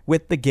start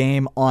with the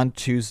game on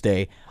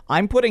Tuesday.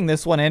 I'm putting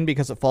this one in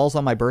because it falls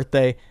on my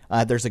birthday.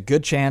 There's a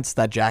good chance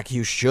that Jack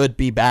Hughes should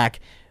be back.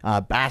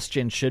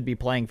 Bastion should be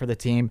playing for the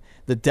team.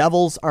 The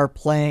Devils are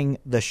playing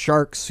the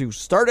Sharks, who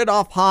started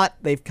off hot.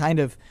 They've kind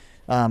of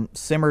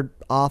simmered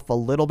off a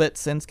little bit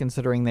since,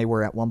 considering they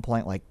were at one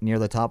point like near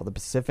the top of the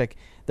Pacific.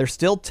 They're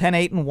still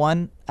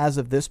 10-8-1 as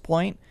of this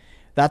point.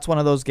 That's one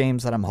of those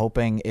games that I'm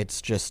hoping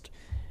it's just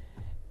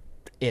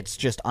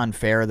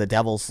unfair. The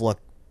Devils look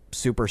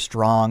super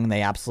strong.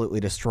 They absolutely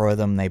destroy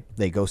them.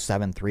 They go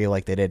 7-3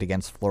 like they did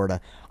against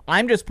Florida.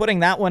 I'm just putting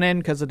that one in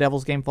because the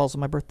Devils game falls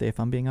on my birthday, if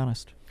I'm being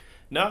honest.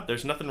 No,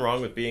 there's nothing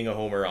wrong with being a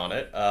homer on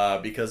it,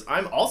 because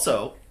I'm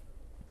also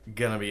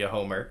going to be a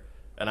homer,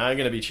 and I'm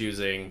going to be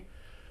choosing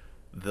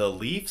the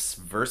Leafs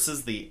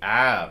versus the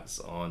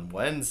Avs on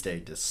Wednesday,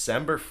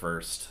 December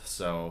 1st.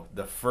 So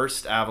the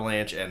first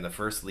Avalanche and the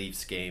first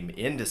Leafs game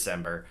in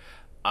December.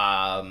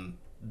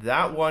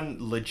 That one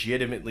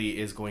legitimately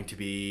is going to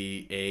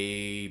be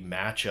a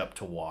matchup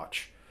to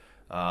watch.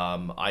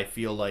 I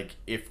feel like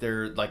if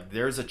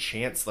there's a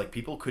chance, like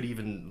people could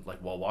even, like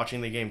while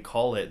watching the game,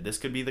 call it, this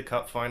could be the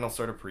Cup final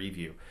sort of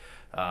preview.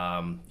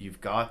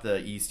 You've got the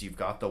East, you've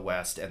got the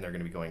West, and they're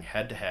going to be going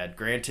head to head.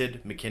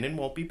 Granted, McKinnon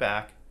won't be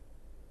back,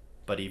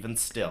 but even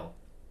still.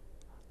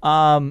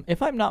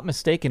 If I'm not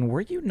mistaken,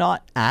 were you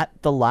not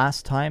at the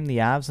last time the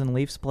Avs and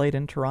Leafs played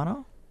in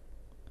Toronto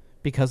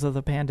because of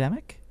the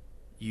pandemic?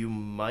 You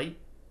might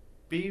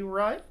be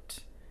right.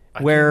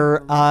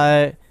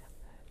 The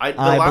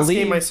last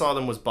game I saw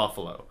them was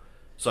Buffalo,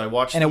 so I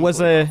watched. And it was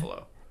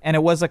Buffalo. And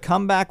it was a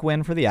comeback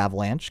win for the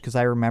Avalanche, because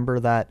I remember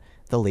that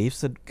the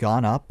Leafs had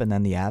gone up and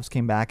then the Avs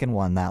came back and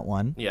won that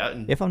one.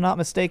 Yeah. If I'm not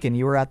mistaken,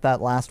 you were at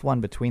that last one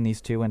between these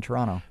two in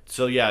Toronto.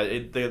 So yeah,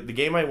 the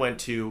game I went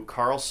to,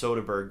 Carl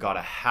Soderberg got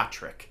a hat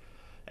trick.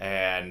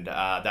 And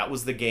that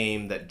was the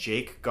game that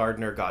Jake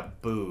Gardiner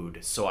got booed.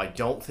 So I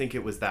don't think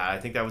it was that. I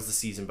think that was the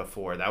season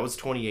before. That was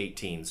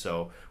 2018.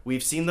 So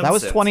we've seen them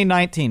since. That was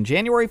 2019.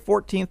 January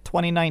 14th,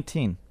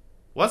 2019.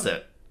 Was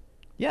it?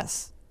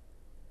 Yes.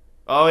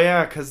 Oh,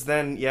 yeah, because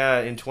then,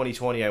 in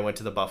 2020, I went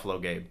to the Buffalo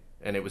game.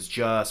 And it was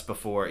just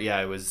before,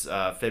 it was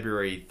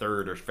February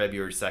 3rd or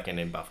February 2nd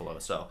in Buffalo.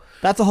 So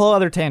that's a whole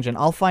other tangent.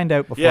 I'll find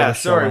out before the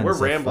show ends. We're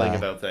rambling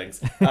about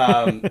things.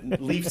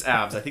 Leafs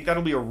Avs, I think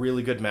that'll be a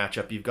really good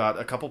matchup. You've got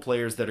a couple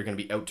players that are going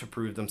to be out to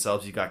prove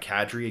themselves. You've got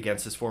Kadri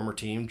against his former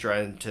team,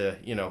 trying to,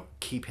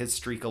 keep his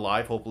streak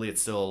alive. Hopefully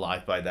it's still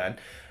alive by then.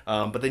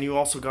 But then you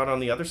also got on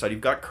the other side,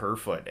 you've got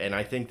Kerfoot. And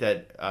I think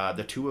that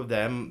the two of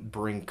them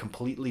bring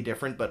completely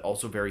different but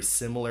also very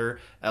similar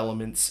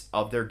elements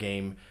of their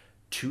game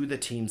to the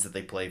teams that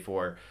they play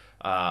for.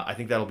 I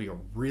think that'll be a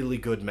really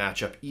good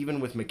matchup. Even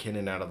with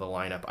McKinnon out of the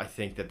lineup, I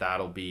think that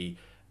that'll be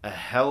a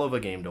hell of a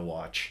game to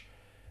watch.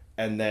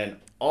 And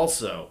then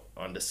also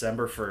on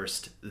December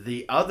 1st,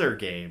 the other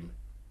game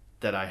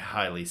that I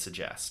highly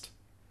suggest.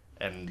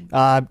 And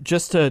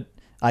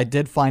I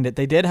did find it.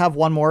 They did have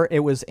one more.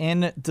 It was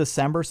in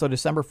December, so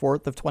December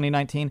 4th of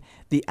 2019.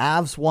 The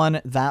Avs won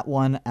that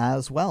one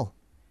as well.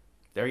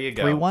 There you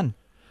go. 3-1.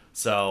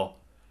 So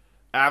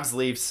Avs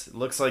Leafs,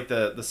 looks like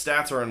the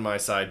stats are on my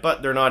side,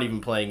 but they're not even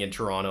playing in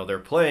Toronto. They're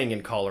playing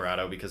in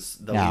Colorado because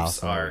the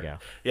Leafs are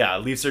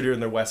Leafs are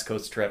doing their West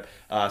Coast trip.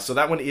 So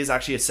that one is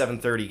actually a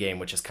 7:30 game,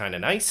 which is kind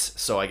of nice.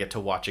 So I get to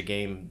watch a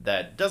game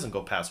that doesn't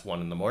go past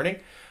 1 in the morning.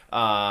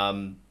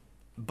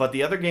 But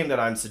the other game that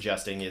I'm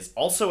suggesting is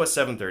also a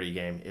 7:30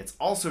 game. It's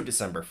also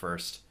December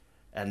 1st,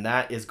 and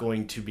that is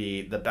going to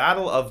be the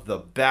Battle of the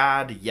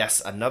Bad.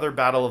 Yes, another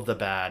Battle of the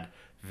Bad.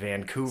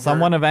 Vancouver.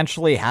 Someone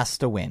eventually has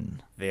to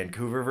win.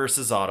 Vancouver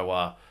versus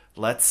Ottawa.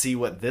 Let's see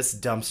what this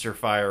dumpster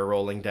fire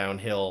rolling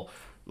downhill,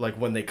 like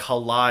when they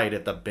collide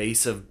at the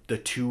base of the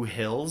two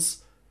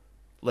hills,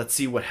 let's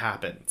see what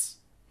happens.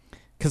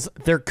 Because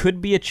there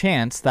could be a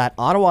chance that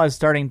Ottawa is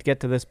starting to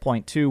get to this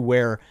point too,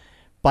 where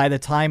by the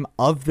time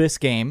of this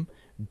game,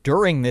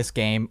 during this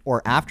game,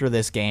 or after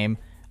this game,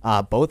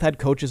 both head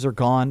coaches are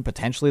gone,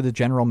 potentially the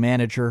general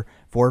manager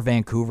for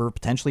Vancouver,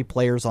 potentially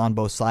players on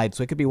both sides.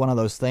 So it could be one of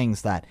those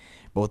things that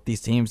both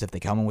these teams, if they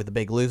come in with a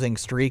big losing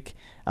streak,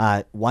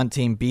 one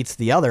team beats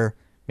the other,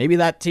 maybe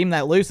that team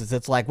that loses,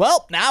 it's like,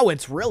 well, now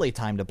it's really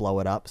time to blow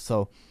it up.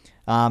 So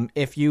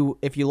if you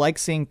like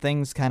seeing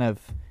things kind of,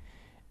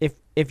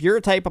 if you're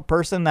a type of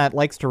person that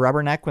likes to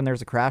rubberneck when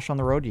there's a crash on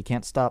the road, you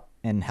can't stop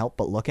and help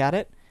but look at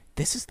it,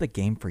 this is the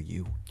game for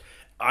you.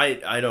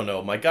 I don't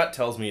know. My gut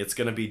tells me it's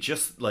going to be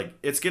just like,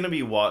 it's going to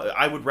be,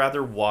 I would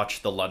rather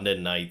watch the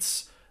London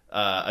Knights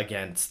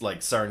against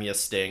like Sarnia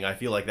Sting. I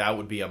feel like that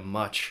would be a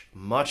much,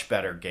 much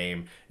better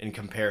game in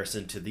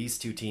comparison to these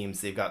two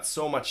teams. They've got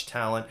so much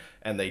talent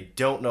and they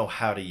don't know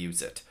how to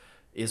use it,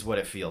 is what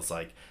it feels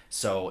like.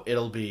 So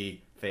it'll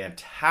be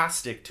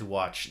fantastic to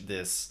watch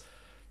this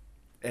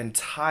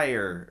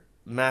entire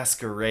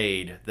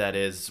masquerade that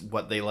is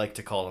what they like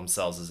to call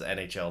themselves as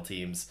NHL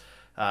teams.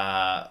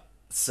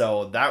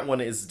 So that one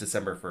is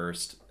December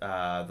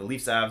 1st. The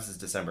Leafs Avs is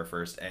December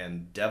 1st,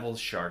 and Devils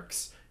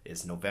Sharks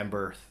is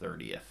November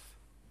 30th.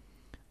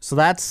 So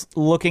that's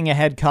looking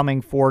ahead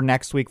coming for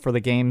next week for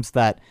the games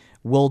that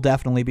we'll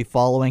definitely be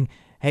following.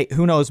 Hey,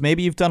 who knows?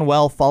 Maybe you've done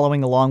well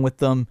following along with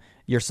them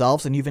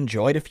yourselves and you've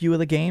enjoyed a few of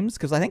the games,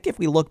 because I think if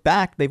we look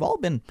back, they've all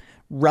been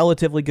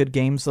relatively good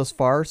games thus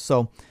far.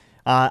 So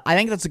I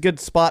think that's a good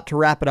spot to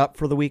wrap it up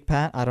for the week,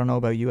 Pat. I don't know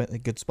about you. A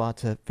good spot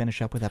to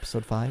finish up with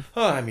episode 5.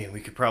 Oh, I mean, we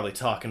could probably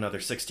talk another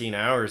 16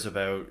 hours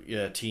about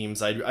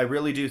teams. I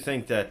really do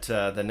think that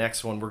the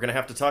next one, we're going to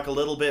have to talk a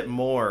little bit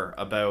more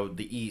about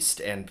the East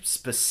and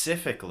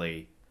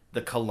specifically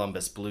the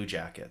Columbus Blue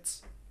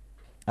Jackets.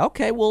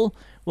 Okay, we'll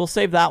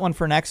save that one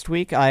for next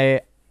week.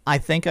 I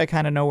think I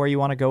kind of know where you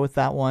want to go with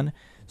that one.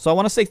 So I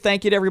want to say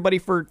thank you to everybody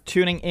for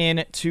tuning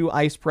in to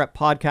Ice Prep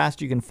Podcast.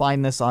 You can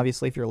find this,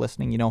 obviously, if you're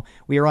listening. You know,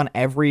 we are on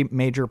every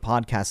major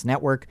podcast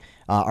network.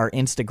 Our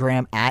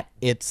Instagram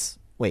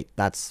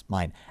that's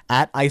mine,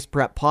 at Ice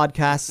Prep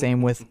Podcast.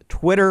 Same with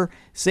Twitter.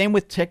 Same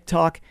with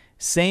TikTok.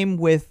 Same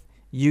with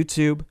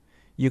YouTube.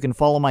 You can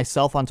follow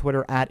myself on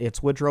Twitter at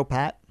It's Woodrow,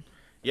 Pat.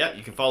 Yeah,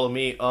 you can follow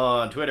me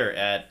on Twitter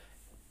at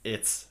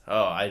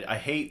I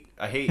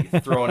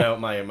hate throwing out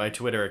my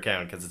Twitter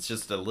account because it's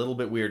just a little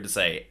bit weird to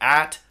say,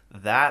 at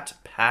that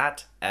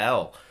Pat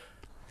L.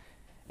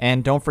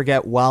 And don't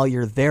forget, while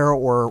you're there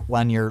or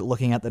when you're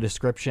looking at the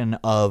description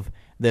of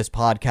this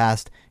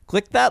podcast,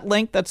 click that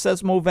link that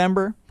says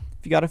Movember.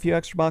 If you got a few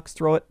extra bucks,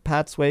 throw it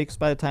Pat's way, because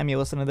by the time you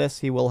listen to this,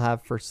 he will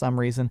have, for some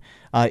reason,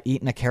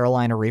 eaten a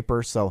Carolina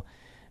Reaper. So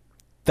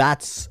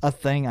that's a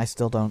thing. I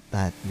still don't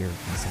that you're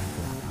insane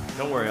for that.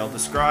 Don't worry, I'll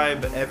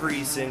describe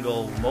every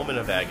single moment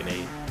of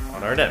agony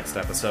on our next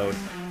episode.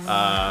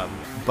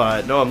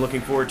 But no, I'm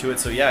looking forward to it.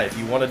 So yeah, if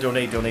you want to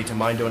donate to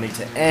mine, donate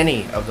to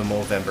any of the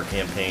Movember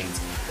campaigns.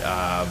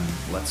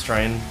 Let's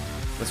try and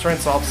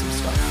solve some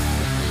stuff.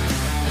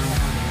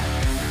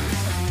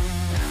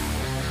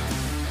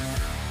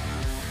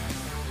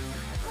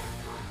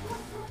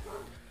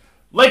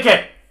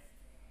 Lincoln,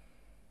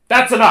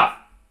 that's enough.